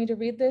you like me to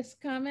read this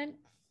comment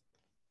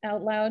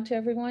out loud to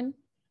everyone?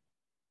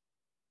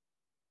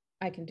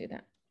 I can do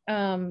that.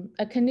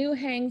 A canoe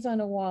hangs on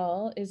a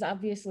wall is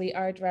obviously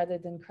art rather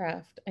than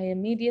craft. I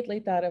immediately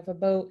thought of a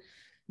boat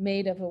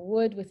made of a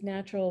wood with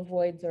natural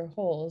voids or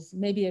holes.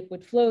 Maybe it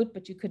would float,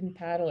 but you couldn't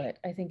paddle it.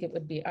 I think it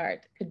would be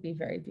art. It could be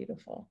very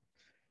beautiful.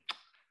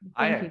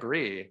 I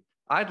agree.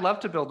 I'd love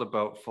to build a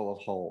boat full of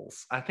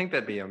holes. I think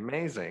that'd be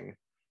amazing.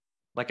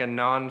 Like a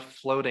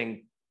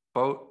non-floating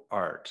boat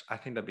art. I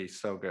think that'd be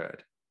so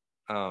good.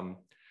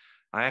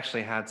 I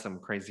actually had some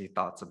crazy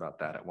thoughts about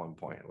that at one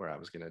point where I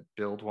was going to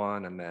build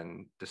one and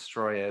then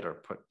destroy it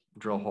or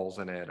drill holes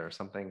in it or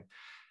something.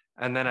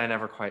 And then I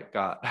never quite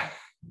got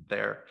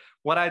there.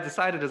 What I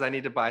decided is I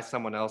need to buy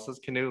someone else's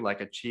canoe, like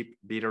a cheap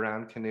beat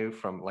around canoe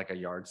from like a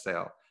yard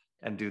sale,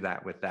 and do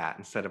that with that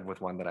instead of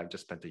with one that I've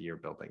just spent a year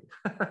building.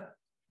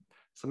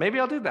 So maybe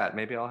I'll do that.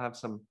 Maybe I'll have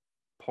some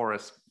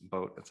porous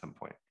boat at some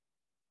point.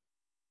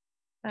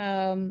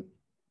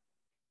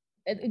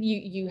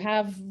 You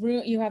have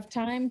room, you have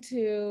time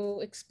to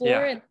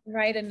explore and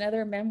write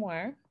another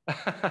memoir.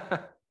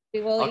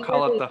 I'll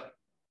call it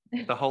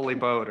the holy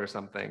boat or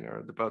something,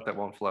 or the boat that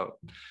won't float.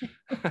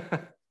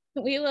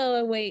 We will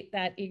await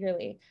that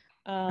eagerly.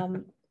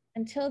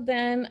 Until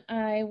then,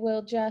 I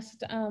will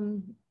just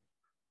allow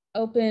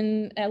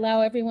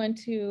everyone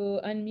to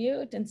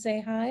unmute and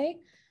say hi.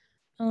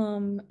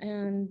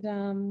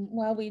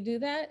 While we do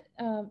that,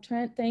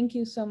 Trent, thank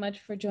you so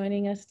much for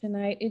joining us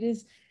tonight.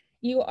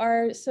 You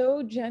are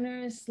so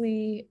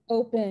generously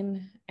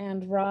open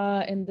and raw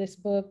in this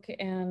book,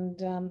 and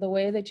the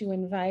way that you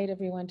invite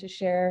everyone to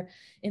share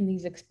in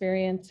these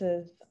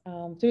experiences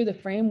through the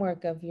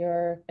framework of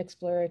your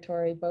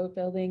exploratory boat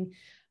building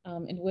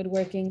and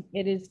woodworking.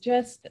 It is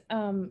just,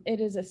 it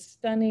is a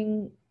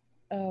stunning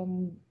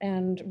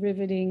and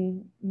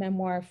riveting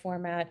memoir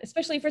format,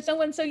 especially for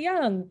someone so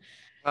young.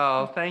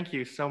 Oh, thank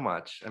you so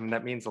much. I mean,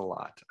 that means a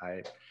lot.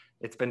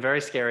 It's been very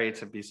scary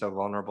to be so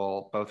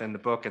vulnerable, both in the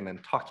book and then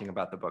talking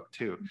about the book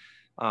too.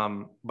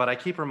 But I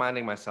keep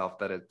reminding myself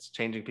that it's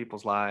changing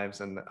people's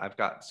lives. And I've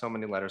got so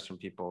many letters from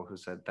people who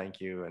said, thank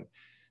you. And,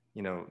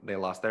 they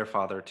lost their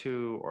father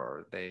too,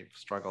 or they've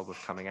struggled with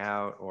coming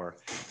out or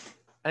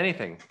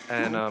anything.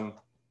 And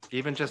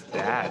even just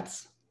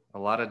dads, a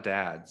lot of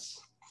dads.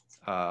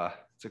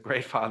 It's a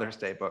great Father's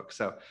Day book.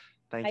 So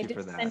thank you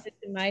for that. I just sent it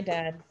to my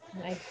dad.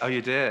 Oh,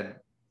 you did?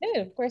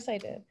 Yeah, of course I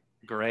did.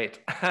 Great.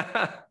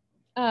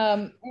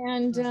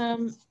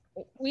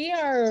 We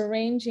are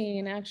arranging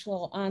an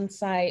actual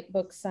on-site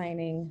book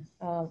signing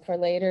for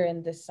later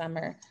in this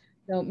summer.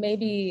 So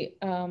maybe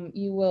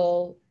you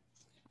will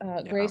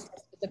grace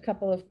us with a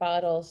couple of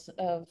bottles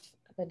of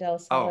the Del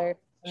Cellar.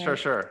 Oh,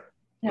 sure.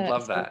 Would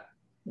love that.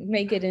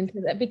 Make it into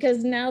that,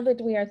 because now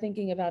that we are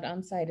thinking about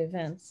on-site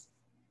events.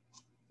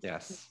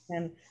 Yes.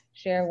 and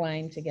share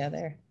wine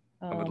together.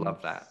 I would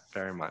love that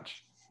very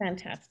much.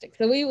 Fantastic.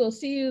 So we will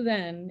see you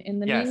then. In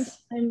the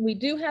Yes. meantime, we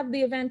do have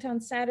the event on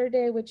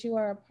Saturday, which you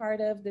are a part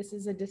of. This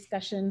is a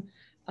discussion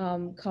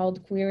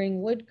called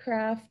Queering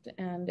Woodcraft,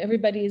 and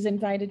everybody is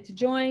invited to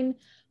join.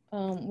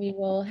 We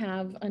will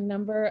have a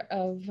number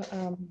of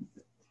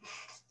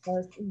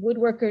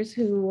woodworkers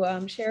who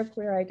share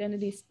queer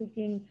identity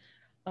speaking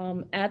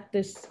at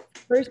this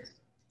first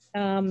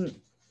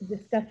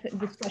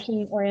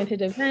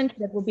discussion-oriented event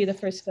that will be the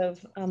first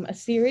of a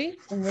series,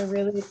 and we're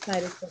really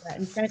excited for that.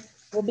 And Trent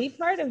will be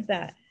part of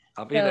that.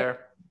 I'll be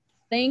there.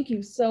 Thank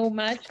you so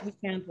much. We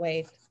can't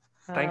wait.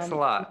 Thanks a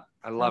lot.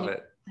 I love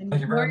it. Thank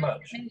you very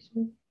much.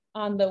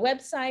 On the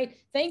website.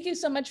 Thank you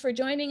so much for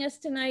joining us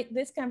tonight.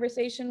 This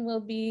conversation will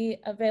be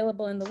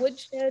available in the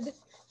woodshed,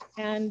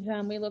 and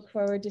we look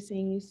forward to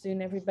seeing you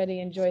soon. Everybody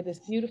enjoy this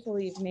beautiful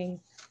evening,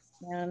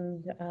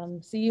 and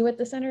see you at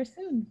the center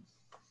soon.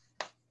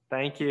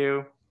 Thank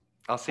you.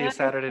 I'll see you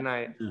Saturday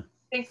night.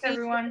 Thanks,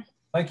 everyone.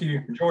 Thank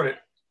you. Enjoyed it.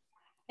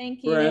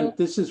 Thank you. Brent,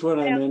 this is what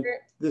I meant.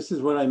 This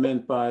is what I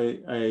meant by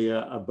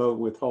a boat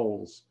with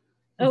holes.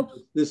 Oh,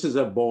 This is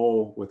a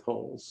bowl with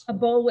holes. a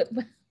bowl with.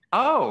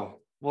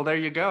 Oh, well, there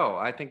you go.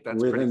 I think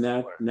that's with pretty a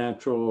similar.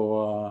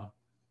 natural.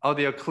 Oh,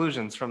 the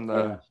occlusions from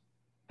the.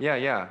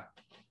 Yeah.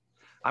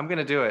 I'm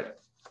gonna do it.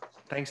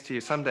 Thanks to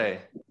you someday.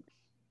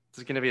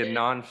 There's gonna be a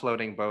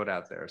non-floating boat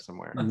out there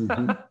somewhere.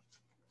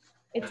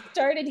 It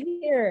started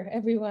here,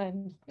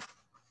 everyone.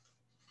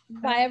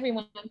 Bye,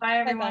 everyone. Bye,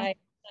 everyone. Bye-bye.